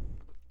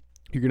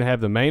 You're gonna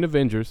have the main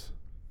Avengers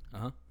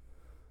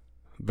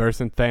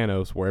versus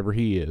Thanos wherever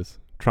he is,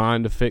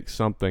 trying to fix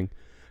something,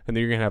 and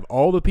then you're gonna have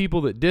all the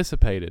people that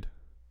dissipated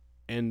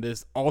in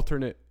this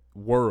alternate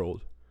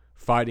world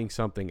fighting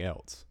something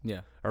else.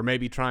 Yeah, Or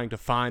maybe trying to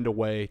find a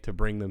way to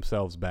bring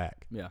themselves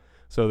back. yeah.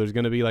 So there's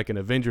going to be like an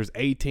Avengers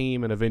A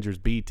team and Avengers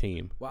B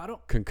team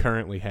Well,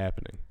 concurrently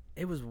happening.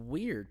 It was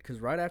weird because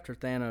right after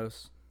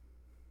Thanos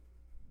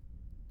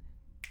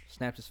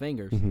snapped his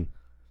fingers,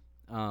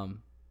 Mm-hmm.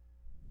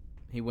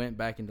 he went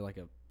back into like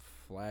a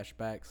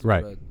flashback sort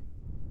Right. of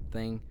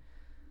thing,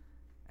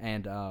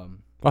 and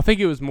I think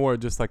it was more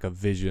just like a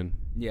vision.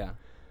 yeah,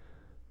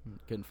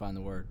 couldn't find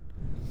the word,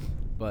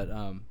 but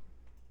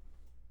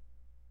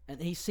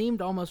and he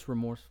seemed almost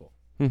remorseful.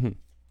 Mm-hmm.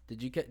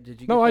 Did you get?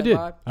 Did you? No, get I that did.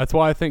 Vibe? That's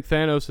why I think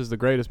Thanos is the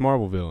greatest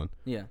Marvel villain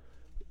Yeah,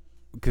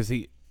 because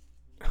he.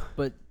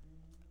 but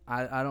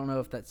I don't know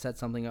if that set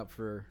something up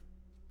for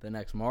the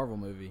next Marvel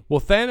movie. Well,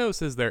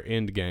 Thanos is their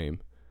end game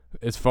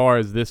as far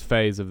as this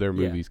phase of their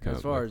Yeah, movies as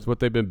comes. far It's as what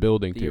they've been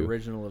building The to.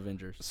 original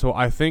Avengers. So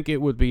I think it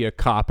would be a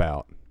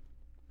cop-out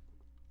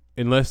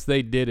unless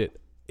they did it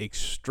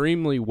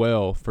extremely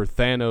well for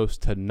Thanos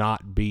to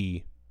not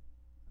be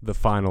the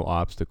final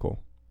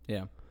obstacle.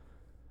 Yeah,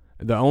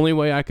 The only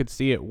way I could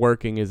see it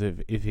working is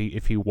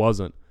if he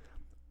wasn't,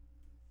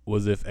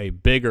 was if a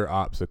bigger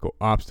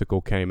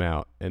obstacle came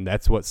out, and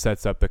that's what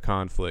sets up the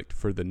conflict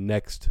for the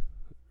next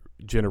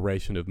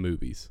generation of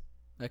movies.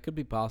 that could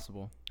be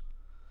possible.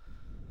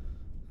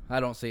 I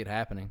don't see it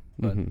happening,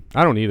 but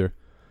I don't either.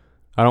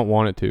 I don't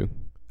want it to.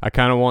 I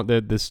kind of want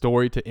this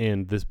story to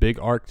end, this big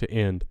arc to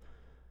end,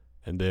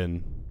 and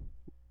then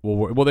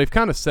well they've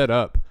kind of set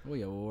up.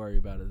 we'll worry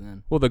about it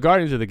then. Well, the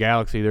Guardians of the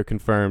Galaxy, they're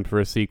confirmed for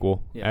a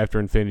sequel after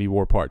Infinity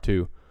War Part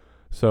 2.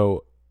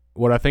 So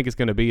what I think it's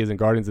going to be is in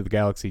Guardians of the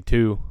Galaxy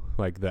 2,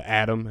 like the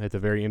Atom at the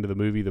very end of the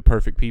movie, the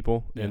perfect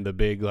people in the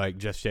big like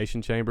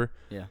gestation chamber.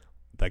 Yeah,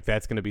 Like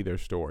that's going to be their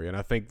story. And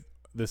I think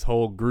this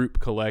whole group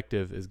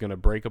collective is going to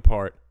break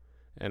apart,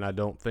 and I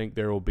don't think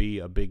there will be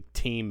a big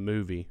team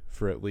movie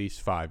for at least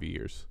 5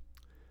 years.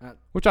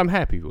 Which I'm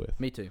happy with.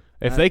 me too.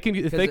 If they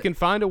can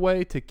find a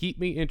way to keep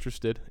me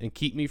interested and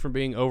keep me from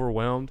being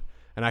overwhelmed,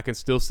 and I can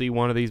still see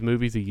one of these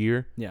movies a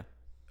year, Yeah,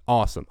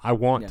 awesome. I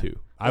want to.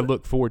 I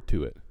look forward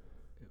to it.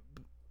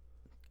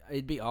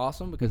 it'd be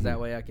awesome because that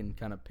way I can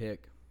kind of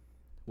pick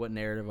what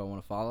narrative I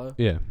want to follow.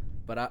 Yeah.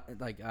 But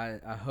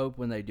I hope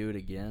when they do it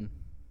again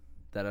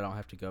that I don't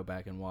have to go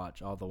back and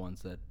watch all the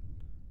ones that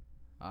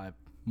I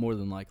more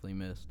than likely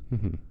missed.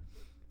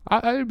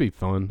 It'd be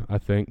fun, I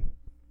think.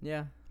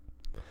 Yeah,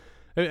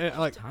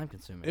 Like time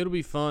consuming. it'll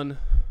be fun.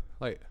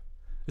 Like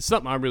it's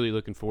something I'm really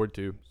looking forward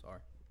to. Sorry.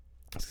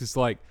 It's just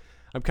like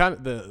I'm kind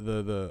of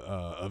the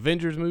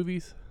Avengers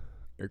movies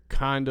are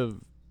kind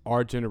of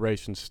our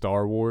generation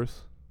Star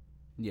Wars.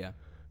 Yeah,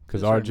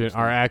 Because To a certain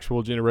our extent.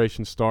 actual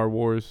generation Star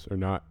Wars are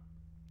not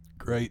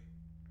great.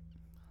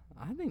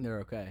 I think they're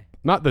okay.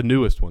 Not the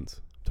newest ones.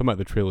 I'm talking about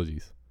the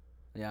trilogies.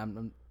 Yeah,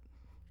 I'm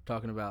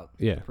talking about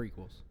Yeah. the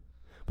prequels.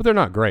 But they're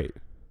not great.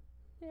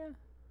 Yeah,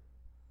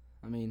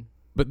 I mean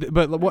But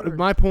what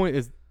my point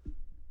is,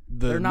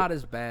 they're not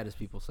as bad as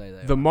people say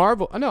they the are.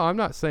 Marvel. No, I'm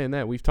not saying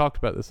that. We've talked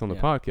about this on the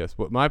Yeah. podcast.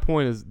 But my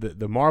point is that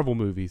the Marvel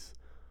movies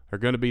are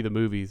going to be the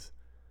movies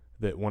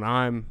that when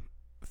I'm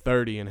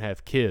 30 and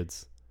have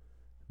kids,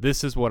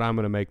 this is what I'm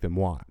going to make them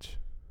watch.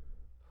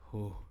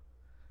 Ooh.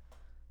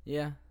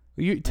 Yeah,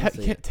 You I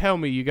see can't it. tell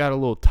me you got a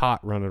little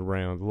tot running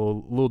around,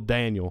 little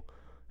Daniel,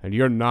 and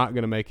you're not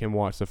going to make him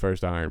watch the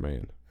first Iron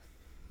Man.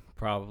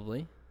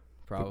 probably.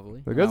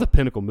 Like, that's a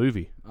pinnacle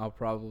movie. I'll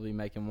probably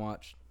make him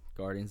watch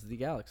Guardians of the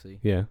Galaxy,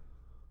 Yeah.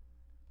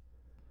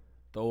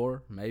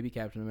 Thor, maybe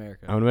Captain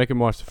America, I'm going to make him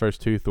watch the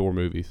first 2 Thor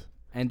movies.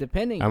 and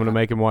depending. I'm going to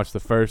make him watch the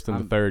first and the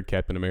I'm- third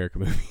Captain America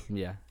movie.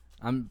 Yeah,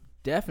 I'm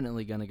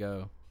definitely gonna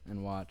go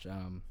and watch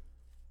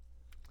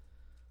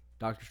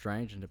Doctor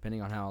Strange, and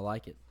depending on how I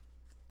like it,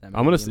 that I'm may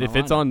gonna be in my if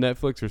it's lineup. on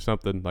Netflix or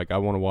something, like I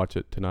want to watch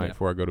it tonight Yeah.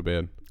 before I go to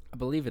bed. I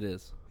believe it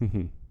is.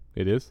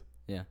 It is?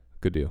 Yeah.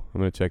 Good deal.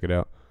 I'm gonna check it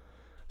out.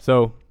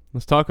 So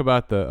let's talk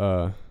about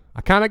the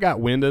I kinda got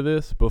wind of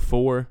this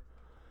before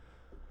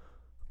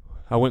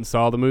I went and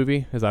saw the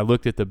movie, as I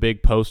looked at the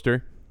big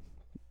poster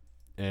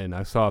and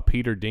I saw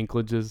Peter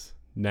Dinklage's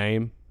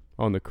name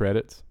on the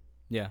credits.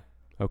 Yeah.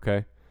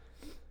 Okay.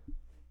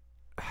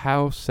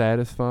 How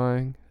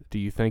satisfying do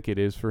you think it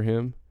is for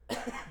him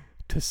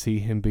to see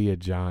him be a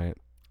giant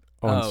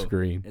on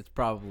screen? It's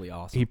probably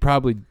awesome. He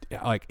probably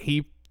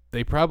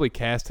they probably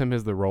cast him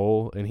as the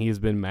role, and he has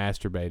been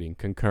masturbating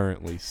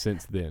concurrently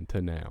since then to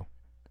now.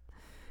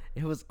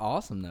 It was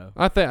awesome though.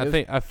 I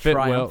think I fit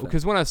well triumphant.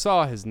 because when I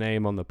saw his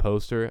name on the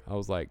poster, I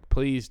was like,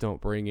 please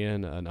don't bring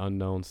in an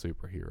unknown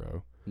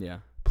superhero. Yeah.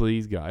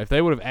 please God. If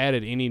they would have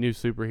added any new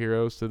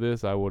superheroes to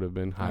this, I would have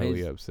been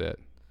highly upset.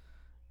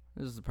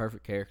 This is the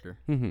perfect character.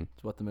 Mm-hmm.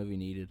 It's what the movie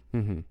needed.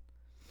 Mm-hmm.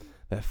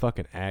 That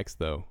fucking axe,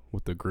 though,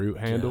 with the Groot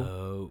handle.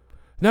 Dope.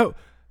 No,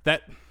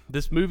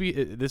 this movie,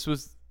 this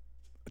was,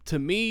 to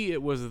me,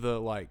 it was the,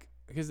 like,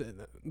 because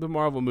the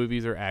Marvel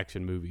movies are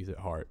action movies at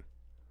heart.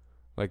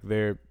 Like,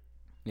 they're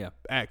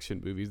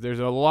action movies. There's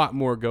a lot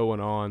more going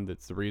on.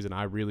 That's the reason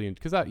I really,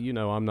 because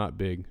I'm not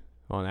big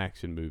on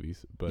action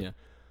movies, but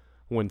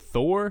when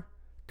Thor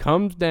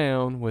comes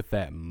down with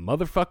that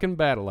motherfucking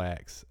battle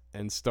axe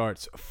and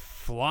starts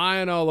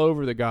flying all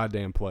over the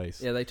goddamn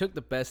place. Yeah, they took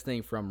the best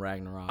thing from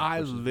Ragnarok.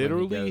 I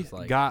literally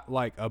got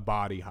like a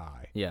body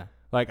high. Yeah.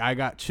 Like I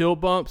got chill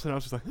bumps and I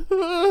was just like,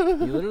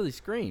 you literally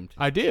screamed.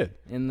 I did.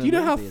 In the Do you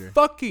know how theater.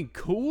 fucking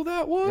cool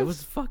that was? It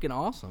was fucking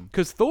awesome.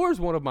 Because Thor's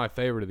one of my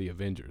favorite of the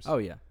Avengers. Oh,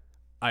 yeah.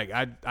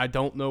 I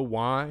don't know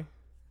why.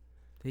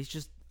 He's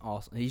just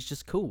awesome. He's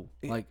just cool.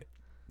 Like,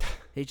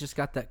 he just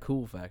got that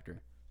cool factor.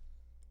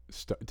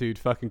 Dude,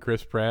 fucking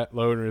Chris Pratt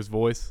lowering his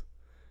voice.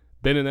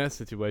 Been in that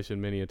situation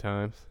many a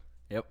times.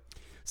 Yep.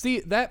 See,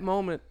 that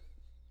moment,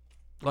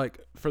 like,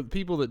 for the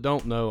people that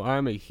don't know,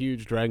 I'm a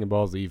huge Dragon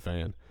Ball Z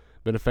fan.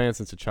 Been a fan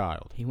since a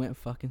child. He went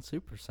fucking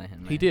Super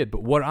Saiyan, man. He did,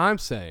 but what I'm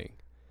saying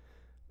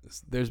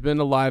is there's been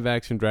a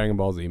live-action Dragon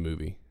Ball Z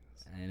movie.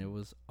 And it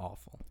was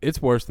awful. It's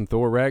worse than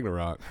Thor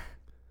Ragnarok.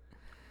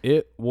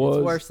 It was...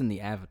 It's worse than the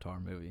Avatar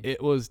movie.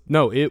 It was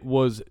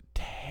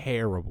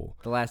terrible.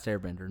 The Last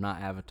Airbender, not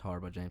Avatar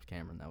by James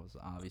Cameron. That was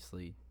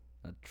obviously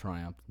a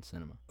triumph in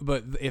cinema.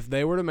 But if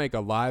they were to make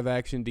a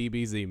live-action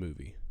DBZ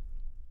movie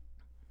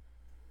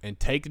and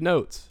take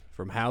notes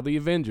from how the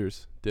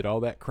Avengers did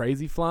all that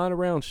crazy flying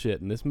around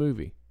shit in this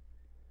movie,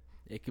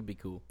 it could be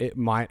cool. It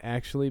might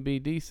actually be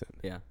decent.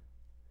 Yeah.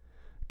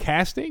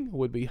 Casting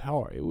would be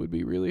hard. It would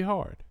be really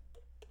hard.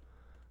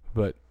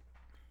 But,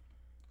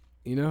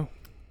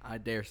 I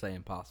dare say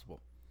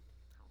impossible.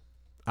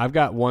 I've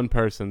got one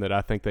person that I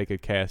think they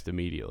could cast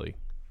immediately.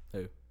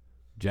 Who?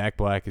 Jack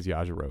Black as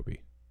Yajirobe.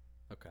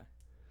 Okay.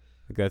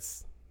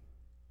 That's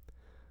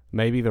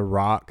maybe The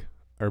Rock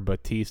or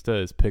Batista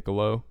as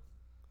Piccolo.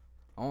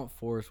 I want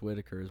Forrest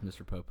Whitaker as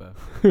Mr. Popo.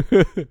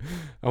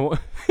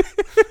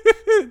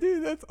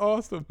 Dude, that's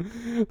awesome.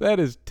 That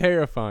is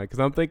terrifying because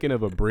I'm thinking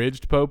of a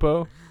bridged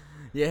Popo.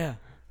 Yeah.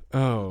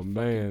 Oh,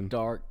 man.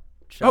 Dark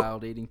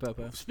child eating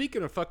Popo.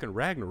 Speaking of fucking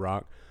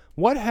Ragnarok,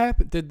 what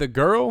happened? Did the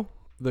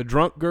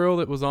drunk girl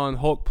that was on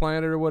Hulk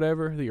Planet or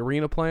whatever, the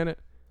Arena Planet,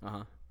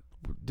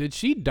 did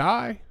she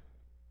die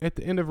at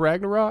the end of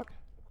Ragnarok?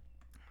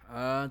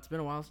 It's been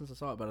a while since I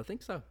saw it, but I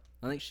think so.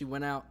 I think she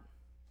went out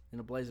in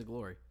a blaze of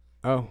glory.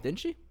 Oh. Didn't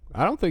she?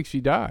 I don't think she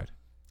died.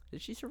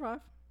 Did she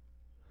survive?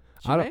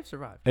 She may have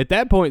survived. At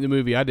that point in the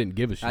movie, I didn't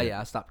give a shit. Oh, yeah,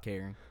 I stopped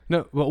caring.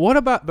 No, but what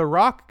about the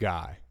Rock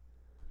guy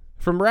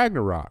from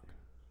Ragnarok?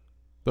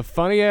 The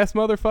funny-ass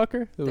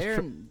motherfucker?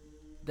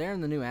 They're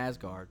in the new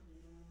Asgard.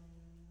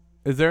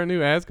 Is there a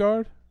new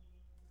Asgard?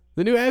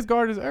 The new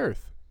Asgard is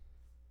Earth.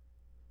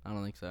 I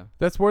don't think so.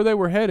 That's where they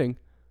were heading,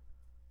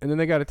 and then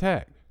they got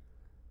attacked.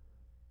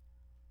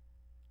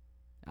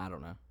 I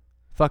don't know.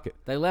 Fuck it.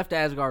 They left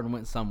Asgard and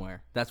went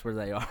somewhere. That's where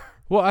they are.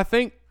 Well, I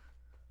think...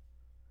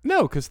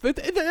 No, because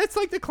that's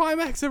like the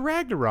climax of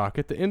Ragnarok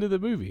at the end of the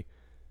movie.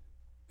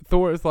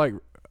 Thor is like,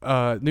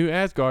 new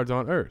Asgard's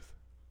on Earth.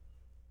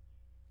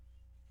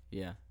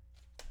 Yeah.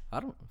 I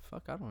don't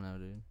know,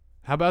 dude.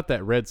 How about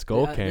that Red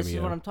Skull cameo? This is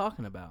what I'm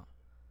talking about.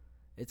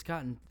 It's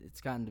gotten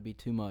to be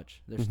too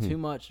much. There's too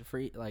much for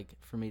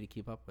me to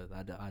keep up with.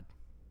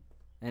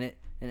 And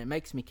it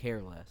makes me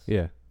care less.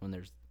 Yeah. When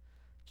there's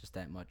just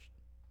that much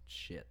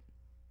shit.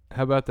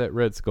 How about that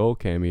Red Skull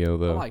cameo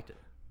though? I liked it.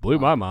 Blew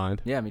my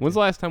mind. Yeah, me too. When's the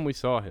last time we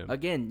saw him?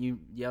 Again, you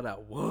yelled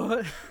out,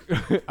 "What?"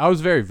 I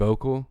was very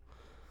vocal.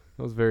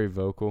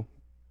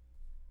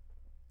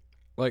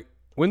 Like,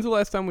 when's the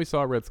last time we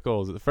saw Red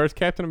Skull? Is it the first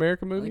Captain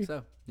America movie? I think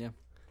so. Yeah.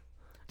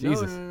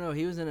 Jesus. No.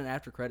 He was in an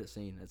after credit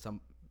scene at some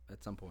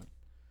point,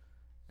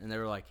 and they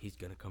were like, "He's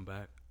gonna come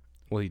back."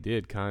 Well, he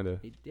did, kind of.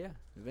 Yeah,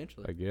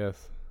 eventually. I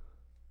guess.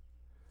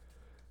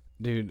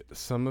 Dude,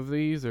 some of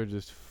these are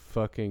just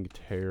fucking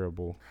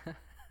terrible.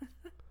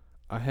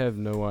 I have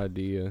no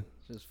idea.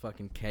 Just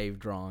fucking cave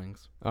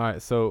drawings. All right,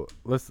 so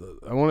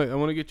I want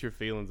to get your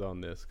feelings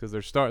on this because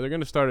they're going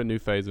to start a new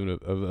phase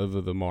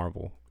of the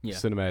Marvel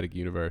Cinematic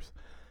Universe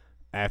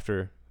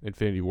after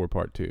Infinity War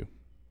Part 2.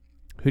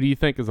 Who do you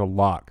think is a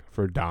lock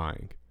for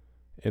dying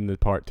in the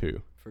Part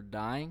 2? For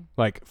dying?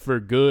 Like for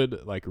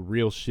good, like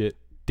real shit,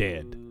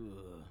 dead.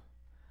 Ugh.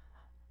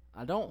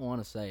 I don't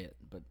want to say it,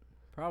 but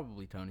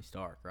probably Tony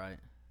Stark, right?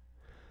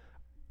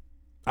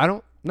 I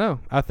don't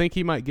know. I think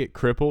he might get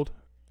crippled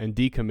and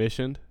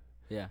decommissioned.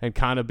 Yeah. And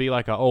kind of be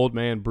like an old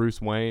man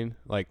Bruce Wayne,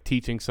 like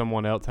teaching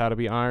someone else how to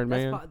be Iron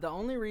Man. The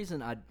only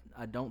reason I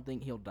don't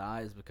think he'll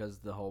die is because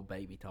of the whole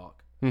baby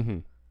talk. Mm-hmm.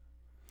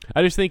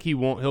 I just think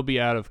he'll be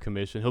out of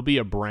commission. He'll be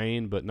a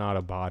brain, but not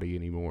a body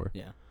anymore.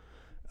 Yeah.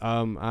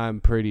 I'm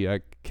pretty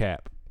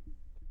Cap.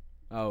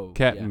 Oh,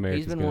 Captain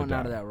America's He's been gonna wanting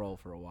out of die. that role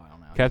for a while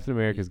now. Captain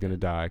America's going to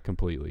die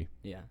completely.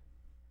 Yeah.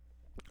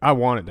 I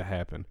want it to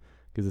happen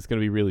because it's going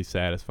to be really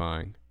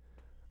satisfying.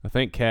 I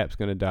think Cap's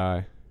going to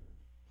die.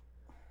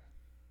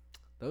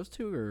 Those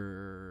two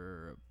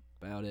are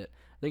about it.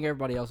 I think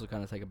everybody else will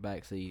kind of take a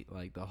back seat,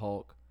 like the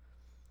Hulk,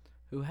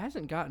 who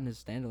hasn't gotten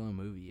his standalone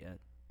movie yet.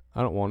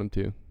 I don't want him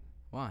to.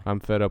 Why? I'm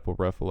fed up with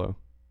Ruffalo.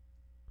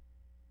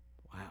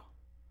 Wow.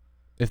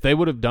 If they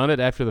would have done it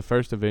after the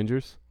first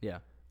Avengers, Yeah.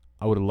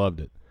 I would have loved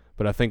it.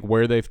 But I think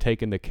where they've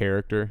taken the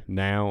character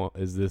now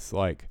is this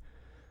like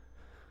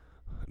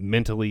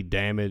mentally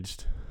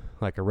damaged,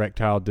 like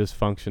erectile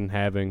dysfunction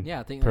having. Yeah,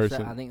 I think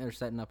person. I think they're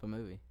setting up a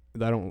movie.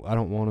 I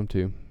don't want them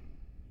to.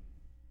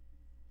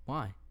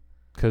 Why?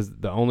 Because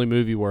the only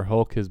movie where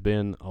Hulk has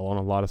been on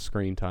a lot of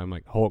screen time,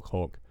 like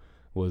Hulk,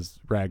 was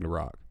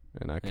Ragnarok,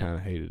 and I kind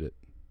of hated it.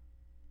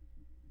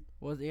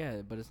 Well,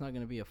 yeah, but it's not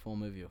going to be a full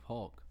movie of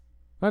Hulk.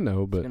 I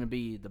know, It's but going to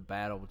be the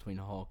battle between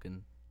Hulk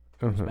and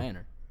Bruce uh-huh.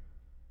 Banner.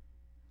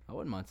 I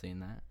wouldn't mind seeing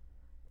that.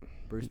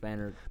 Bruce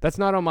Banner, That's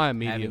not on my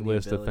having immediate the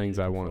list of ability things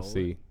to I want to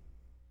control see.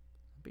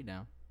 I'd be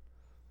down.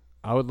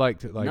 I would like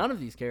to None of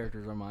these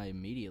characters are on my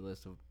immediate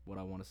list of what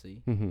I want to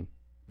see. Mm-hmm.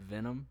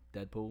 Venom,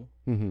 Deadpool.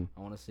 Mm-hmm. I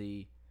want to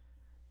see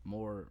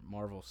more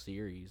Marvel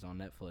series on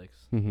Netflix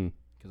Mm-hmm.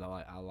 because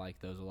I like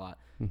those a lot.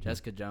 Mm-hmm.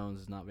 Jessica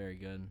Jones is not very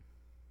good.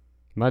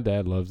 My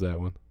dad loves that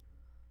one.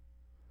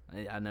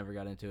 I never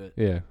got into it.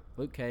 Yeah.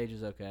 Luke Cage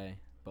is okay,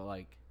 but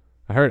like,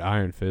 I heard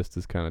Iron Fist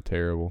is kind of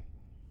terrible.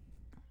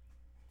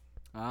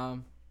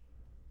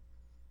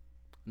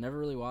 never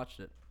really watched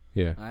it.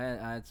 Yeah. I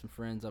had some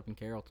friends up in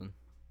Carrollton.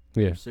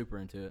 Yeah. They're super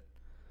into it.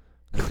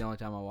 That's the only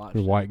time I watched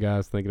The it. white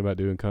guys thinking about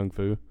doing kung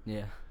fu.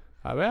 Yeah.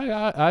 I mean,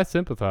 I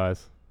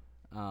sympathize.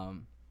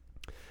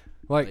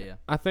 Like, yeah.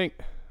 I think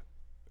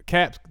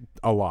Cap's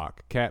a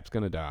lock. Cap's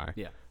going to die.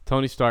 Yeah.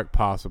 Tony Stark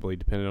possibly,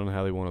 depending on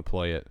how they want to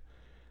play it.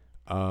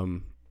 I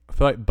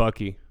feel like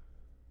Bucky,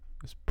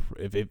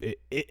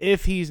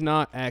 if he's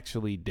not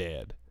actually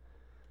dead,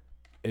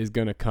 is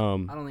going to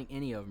come. I don't think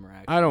any of them are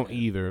actually I don't dead.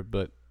 either,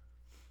 but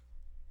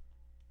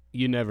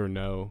you never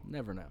know.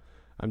 Never know.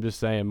 I'm just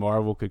saying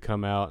Marvel could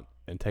come out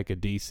and take a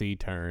DC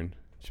turn.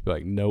 Just be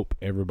like, nope,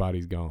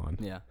 everybody's gone.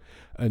 Yeah.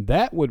 And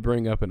that would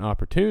bring up an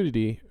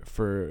opportunity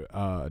for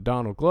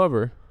Donald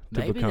Glover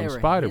to become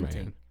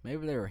Spider-Man.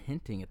 Maybe they were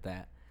hinting at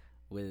that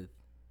with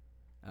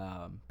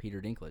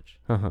Peter Dinklage.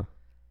 Uh-huh.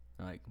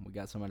 Like, we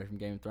got somebody from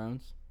Game of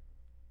Thrones.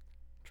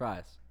 Try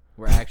us.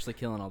 We're actually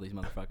killing all these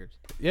motherfuckers.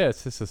 Yeah,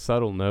 it's just a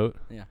subtle note.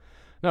 Yeah.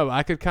 No, but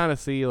I could kind of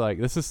see, like,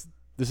 this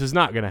is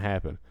not going to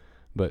happen.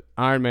 But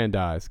Iron Man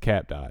dies,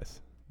 Cap dies.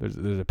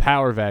 There's a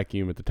power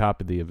vacuum at the top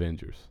of the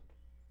Avengers.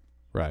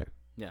 Right.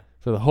 Yeah.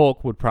 So the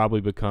Hulk would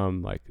probably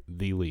become, like,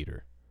 the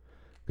leader.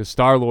 Because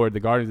Star-Lord, the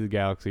Guardians of the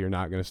Galaxy, are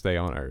not going to stay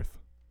on Earth.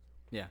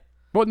 Yeah.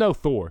 Well, no,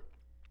 Thor.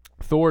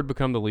 Thor would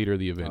become the leader of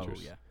the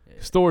Avengers. Oh, yeah.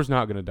 Thor's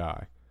not going to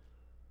die.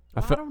 I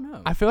don't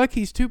know. I feel like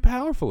he's too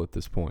powerful at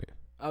this point.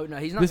 Oh, no,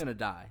 he's not going to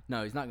die.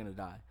 No, he's not going to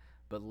die.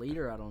 But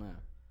leader, I don't know.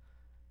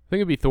 I think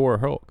it'd be Thor or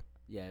Hulk.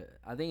 Yeah,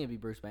 I think it'd be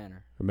Bruce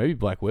Banner. Or maybe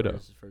Black Widow.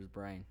 For his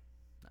brain.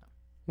 No.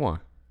 Why?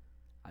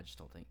 I just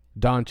don't think.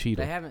 Don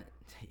Cheadle. They haven't.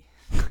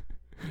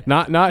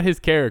 Not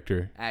his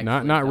character. Actually,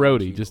 not Don Rhodey.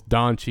 Cheadle. Just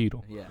Don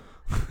Cheadle. Yeah.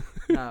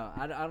 No,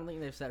 I don't think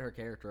they've set her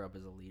character up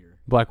as a leader.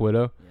 Black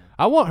Widow. Yeah.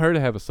 I want her to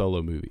have a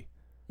solo movie.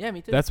 Yeah,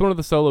 me too. That's one of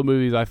the solo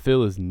movies I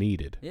feel is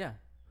needed. Yeah.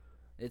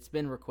 It's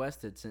been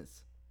requested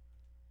since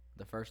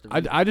the first of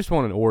I just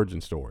want an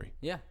origin story.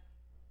 Yeah.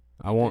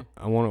 I want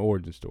an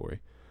origin story.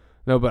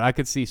 No, but I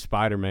could see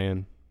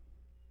Spider-Man.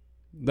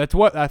 That's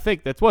what I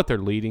think. That's what they're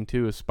leading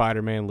to, is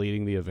Spider-Man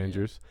leading the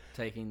Avengers.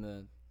 Yeah. Taking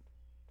the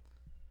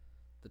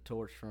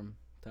torch from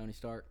Tony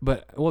Stark.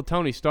 But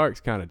Tony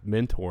Stark's kind of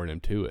mentoring him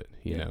to it.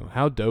 You know,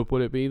 how dope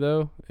would it be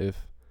though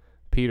if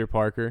Peter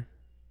Parker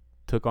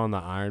took on the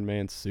Iron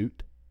Man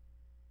suit,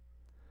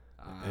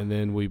 and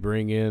then we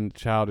bring in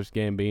Childish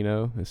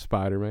Gambino as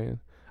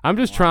Spider-Man? I'm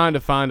just trying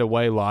to find a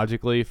way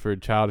logically for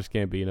Childish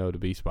Gambino to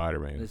be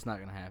Spider-Man. It's not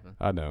gonna happen.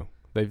 I know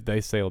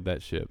they sailed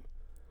that ship.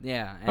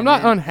 Yeah, I'm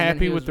not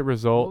unhappy with the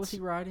results. What was he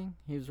writing?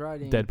 He was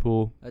writing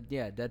Deadpool.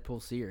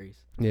 Deadpool series.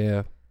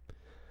 Yeah.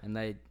 And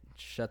they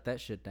shut that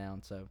shit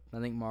down. So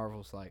I think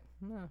Marvel's like,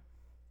 no.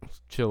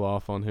 Let's chill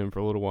off on him for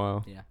a little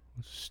while. Yeah.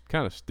 It's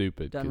kind of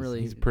stupid. Doesn't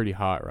really. He's pretty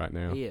hot right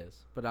now. He is,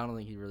 but I don't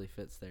think he really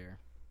fits their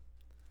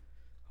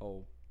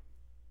whole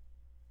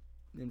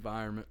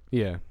environment.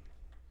 Yeah.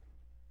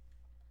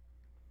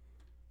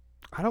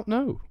 I don't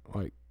know.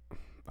 Like,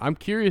 I'm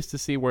curious to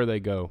see where they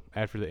go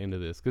after the end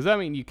of this. Because, I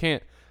mean, you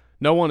can't.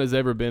 No one has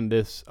ever been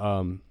this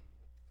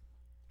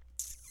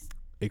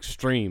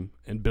extreme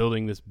in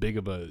building this big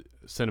of a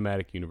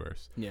cinematic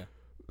universe. Yeah.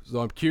 So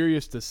I'm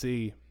curious to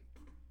see.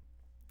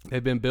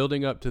 They've been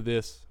building up to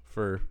this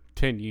for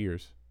 10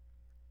 years.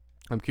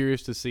 I'm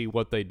curious to see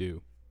what they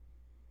do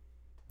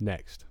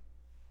next.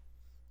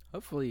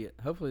 Hopefully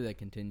they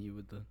continue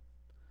with the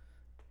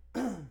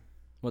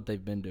what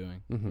they've been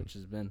doing, which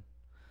has been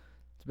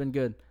it's been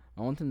good.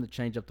 I want them to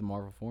change up the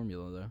Marvel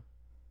formula though.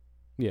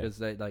 Yeah. Because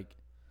they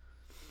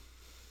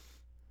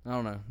I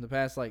don't know, the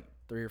past 3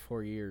 or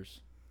 4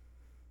 years,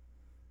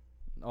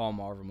 all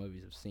Marvel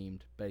movies have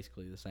seemed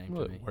basically the same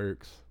Well, to me. it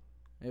works.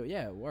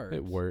 It works.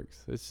 It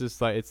works. It's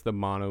just like it's the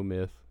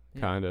monomyth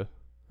kind of.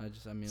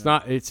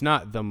 It's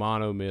not the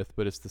monomyth,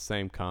 but it's the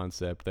same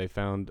concept. They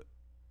found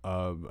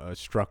a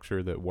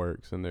structure that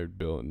works, and they're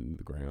building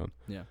the ground.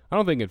 Yeah. I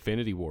don't think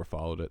Infinity War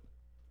followed it.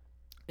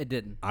 It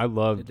didn't. I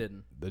loved It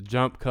didn't. the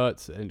jump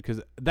cuts, and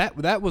because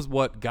that was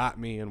what got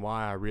me, and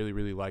why I really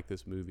really like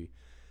this movie,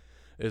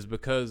 is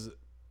because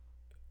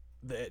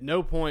at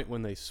no point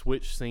when they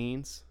switched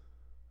scenes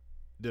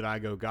did I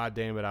go, God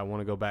damn it, I want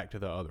to go back to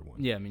the other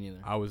one. Yeah, me neither.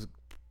 I was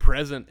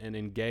present and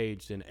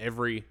engaged in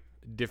every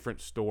different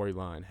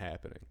storyline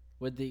happening.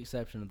 With the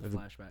exception of the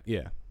flashback.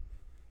 Yeah.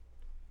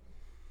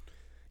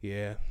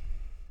 Yeah.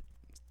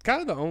 Kind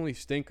of the only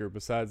stinker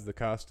besides the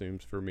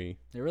costumes for me.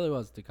 It really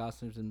was. The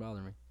costumes didn't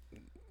bother me.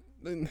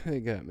 They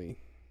got me.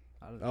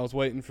 I was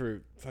waiting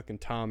for fucking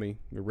Tommy,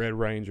 the Red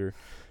Ranger,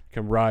 to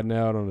come riding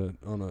out on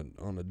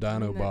a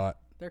Dinobot.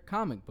 They're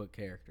comic book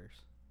characters.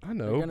 I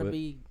know, They're gonna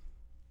be.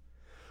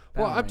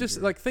 Well, I'm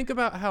just like, think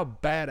about how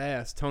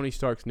badass Tony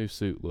Stark's new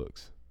suit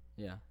looks.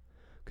 Yeah.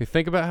 Okay,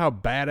 think about how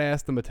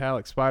badass the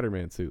metallic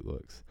Spider-Man suit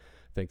looks.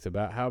 Think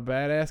about how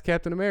badass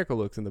Captain America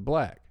looks in the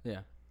black.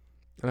 Yeah.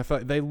 And I feel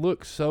like they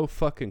look so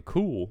fucking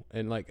cool,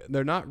 and like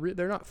they're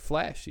not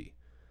flashy,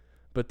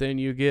 but then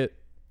you get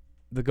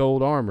the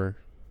gold armor,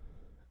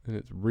 and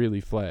it's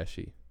really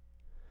flashy.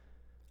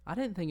 I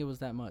didn't think it was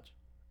that much.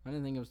 I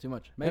didn't think it was too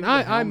much. Maybe and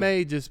I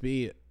may just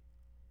be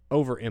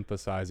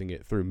overemphasizing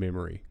it through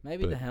memory.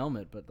 Maybe the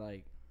helmet, but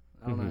like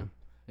I don't know.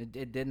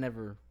 It didn't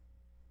ever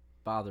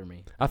bother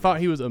me. I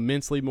thought he was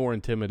immensely more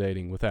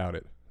intimidating without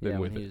it than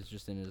with when it. he was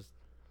just in his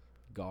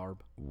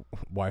garb.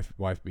 Wife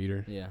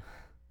beater. Yeah.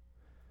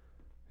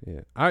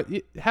 Yeah.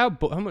 How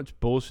much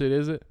bullshit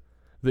is it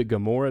that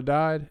Gamora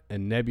died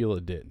and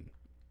Nebula didn't?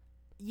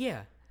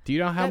 Yeah. Do you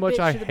know how much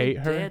I hate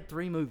her? Dead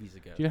 3 movies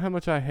ago. Do you know how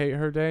much I hate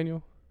her,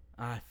 Daniel?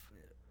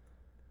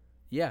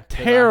 Yeah.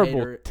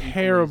 Terrible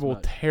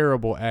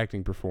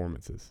acting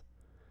performances.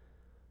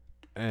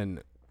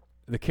 And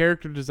the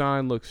character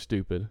design looks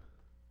stupid.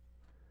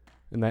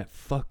 And that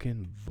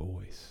fucking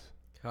voice.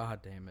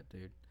 God damn it,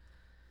 dude.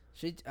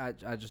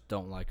 I just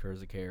don't like her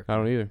as a character. I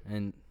don't either.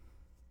 And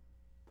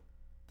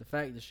the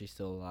fact that she's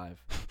still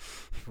alive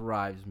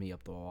drives me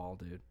up the wall,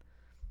 dude.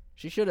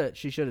 She should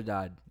have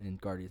died in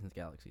Guardians of the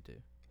Galaxy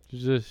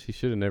 2. She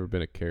should have never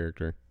been a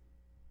character.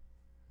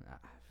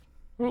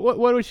 What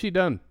was she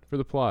done for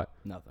the plot?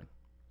 Nothing.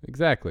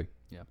 Exactly.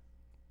 Yeah.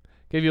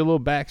 Gave you a little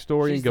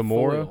backstory in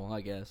Gamora, the foil,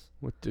 I guess.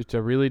 Which I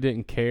really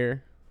didn't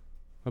care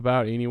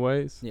about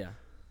anyways. Yeah.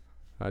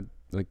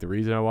 Like the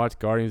reason I watched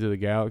Guardians of the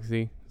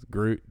Galaxy is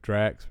Groot,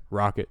 Drax,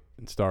 Rocket,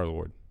 and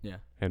Star-Lord. Yeah.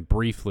 And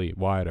briefly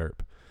Wyatt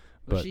Earp.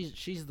 But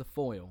she's the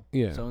foil.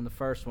 Yeah. So in the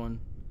first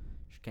one,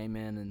 she came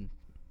in and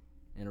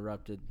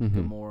interrupted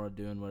Gamora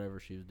doing whatever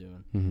she was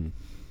doing. Mm-hmm.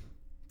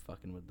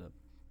 Fucking with the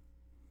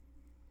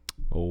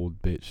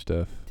old bitch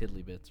stuff.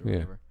 Tiddly bits or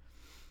whatever.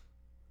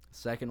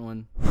 Second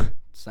one,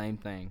 same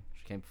thing.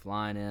 She came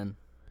flying in.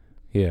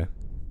 Yeah.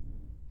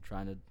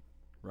 Trying to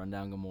run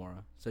down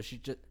Gamora. So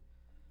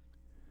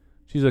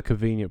she's a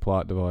convenient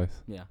plot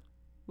device. Yeah.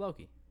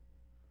 Loki.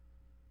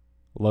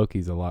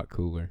 Loki's a lot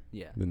cooler.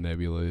 Yeah. Than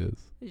Nebula is.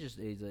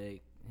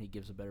 He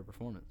gives a better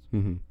performance.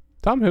 Mm-hmm.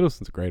 Tom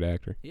Hiddleston's a great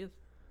actor. He is.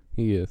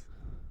 He is.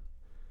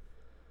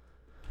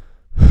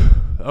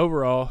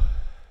 Overall,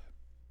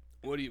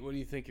 what do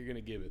you think you're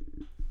gonna give it?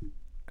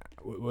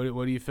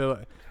 What do you feel?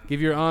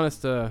 Give your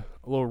honest a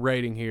little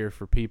rating here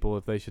for people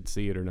if they should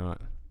see it or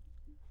not.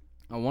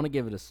 I want to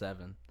give it a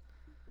 7,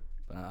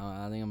 but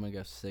I think I'm gonna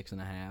go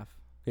 6.5.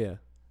 Yeah.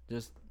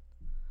 Just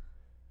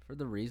for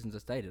the reasons I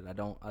stated. I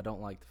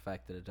don't like the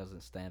fact that it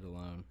doesn't stand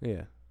alone.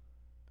 Yeah.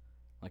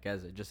 Like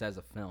as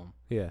a film.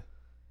 Yeah.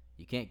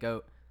 You can't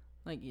go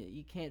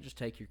you can't just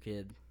take your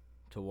kid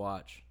to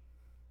watch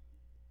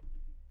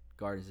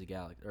Guardians of the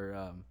Galaxy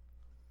or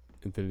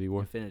Infinity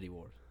War.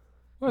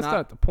 Well, that's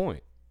not the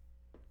point.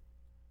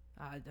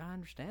 I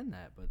understand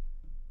that, but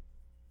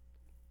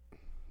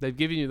they've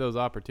given you those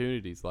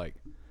opportunities like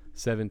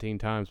 17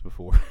 times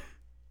before.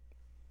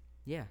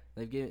 Yeah,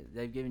 they've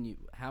given you,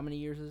 how many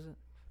years is it?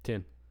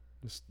 10.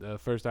 The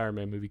first Iron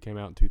Man movie came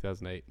out in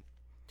 2008.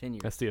 10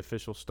 years. That's the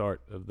official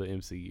start of the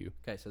MCU.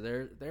 Okay, so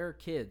there are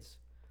kids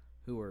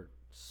who are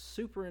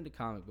super into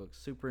comic books,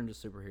 super into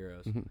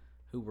superheroes,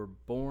 who were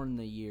born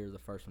the year the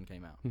first one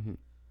came out. Mm-hmm.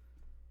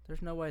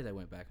 There's no way they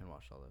went back and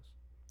watched all those.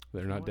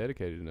 They're not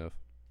dedicated enough.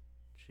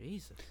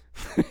 Jesus.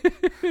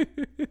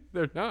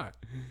 They're not.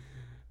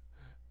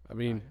 I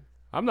mean,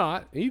 I'm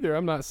not either.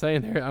 I'm not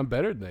saying I'm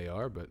better than they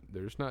are, but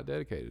they're just not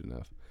dedicated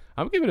enough.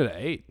 I'm giving it an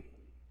 8.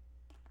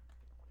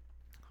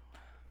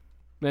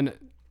 And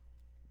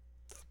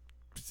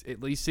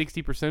at least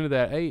 60% of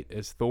that 8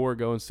 is Thor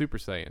going Super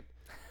Saiyan.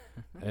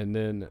 And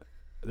then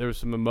there were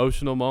some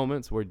emotional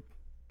moments where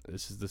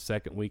this is the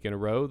second week in a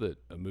row that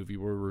a movie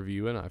we're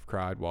reviewing I've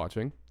cried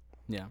watching.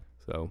 Yeah.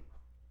 So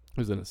it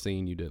was in a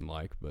scene you didn't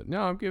like, but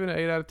no, I'm giving it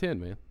 8 out of 10,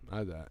 man.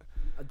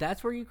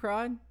 That's where you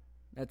cried?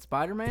 At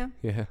Spider-Man?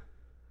 Yeah.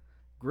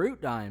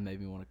 Groot dying made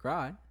me want to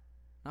cry.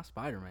 Not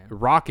Spider-Man.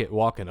 Rocket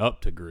walking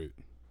up to Groot.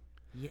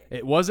 Yeah.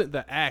 It wasn't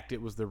the act;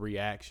 it was the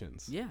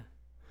reactions. Yeah.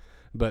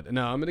 But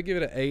no, I'm gonna give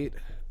it an 8,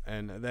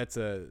 and it's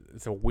a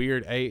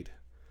weird 8,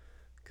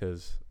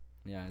 because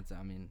Yeah.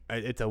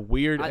 it's a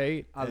weird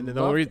 8. And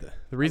the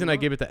reason I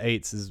give it the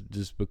 8s is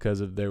just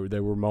because of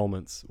there were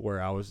moments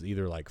where I was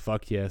either like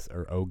fuck yes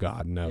or oh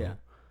god no. Yeah.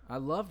 I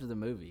loved the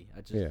movie.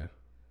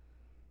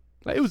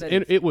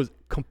 It was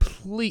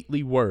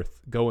completely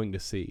worth going to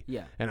see.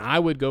 Yeah. And I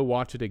would go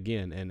watch it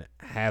again and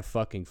have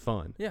fucking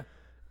fun. Yeah.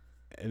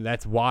 And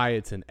that's why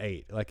it's an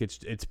 8. Like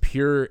it's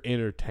pure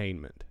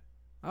entertainment.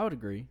 I would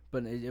agree,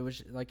 but it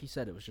was like you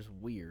said, it was just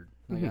weird.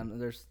 Like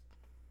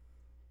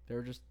they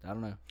were just, I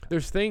don't know.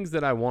 There's things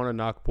that I want to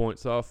knock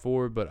points off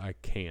for, but I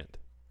can't.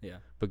 Yeah.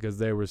 Because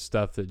there was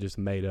stuff that just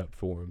made up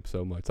for him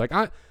so much. Like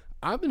I'm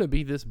gonna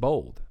be this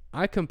bold.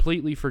 I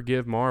completely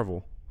forgive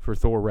Marvel for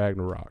Thor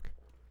Ragnarok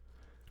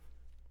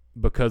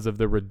because of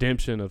the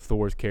redemption of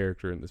Thor's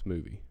character in this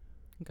movie.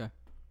 Okay.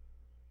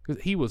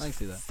 Because he was I can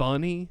see that.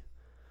 funny,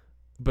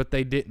 but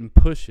they didn't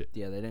push it.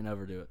 Yeah, they didn't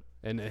overdo it.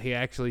 And he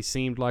actually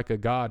seemed like a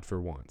god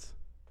for once.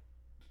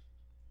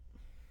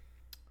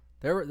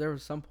 There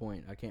was some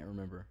point, I can't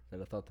remember, that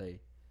I thought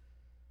they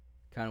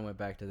kind of went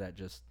back to that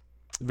just...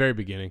 Very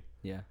beginning.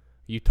 Yeah.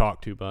 You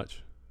talk too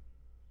much.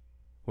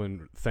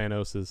 When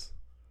Thanos is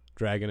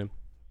dragging him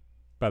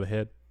by the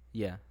head.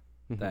 Yeah,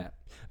 that.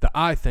 The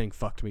eye thing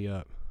fucked me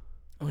up.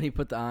 When he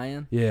put the eye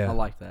in? Yeah. I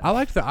like that. I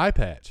liked the eye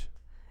patch.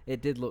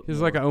 It did look It was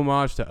like an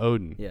homage to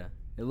Odin. Yeah.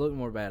 It looked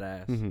more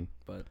badass.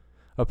 But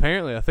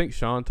apparently, I think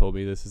Sean told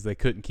me this, is they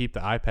couldn't keep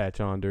the eye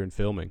patch on during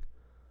filming.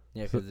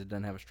 yeah, because it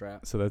doesn't have a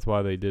strap. So that's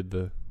why they did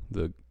the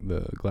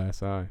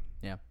glass eye.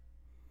 Yeah.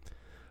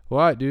 Well,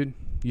 all right, dude.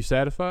 You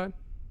satisfied?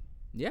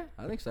 Yeah,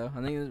 I think so.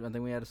 I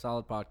think we had a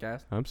solid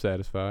podcast. I'm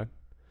satisfied.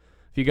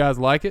 If you guys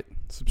like it,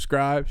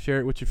 subscribe, share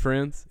it with your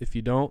friends. If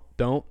you don't.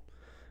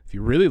 If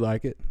you really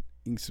like it,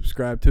 you can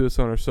subscribe to us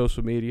on our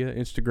social media.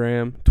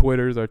 Instagram,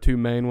 Twitter's our 2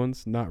 main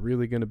ones. Not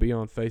really going to be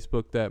on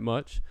Facebook that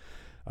much.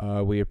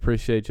 We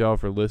appreciate y'all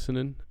for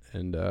listening,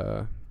 and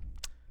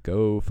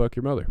go fuck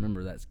your mother.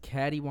 Remember, that's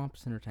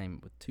Cattywampus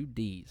Entertainment with 2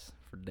 D's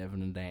for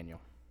Devin and Daniel.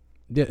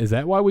 Yeah, is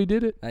that why we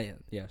did it?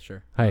 Yeah,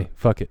 sure. Hey,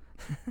 fuck it.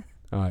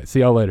 All right, see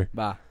y'all later.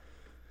 Bye.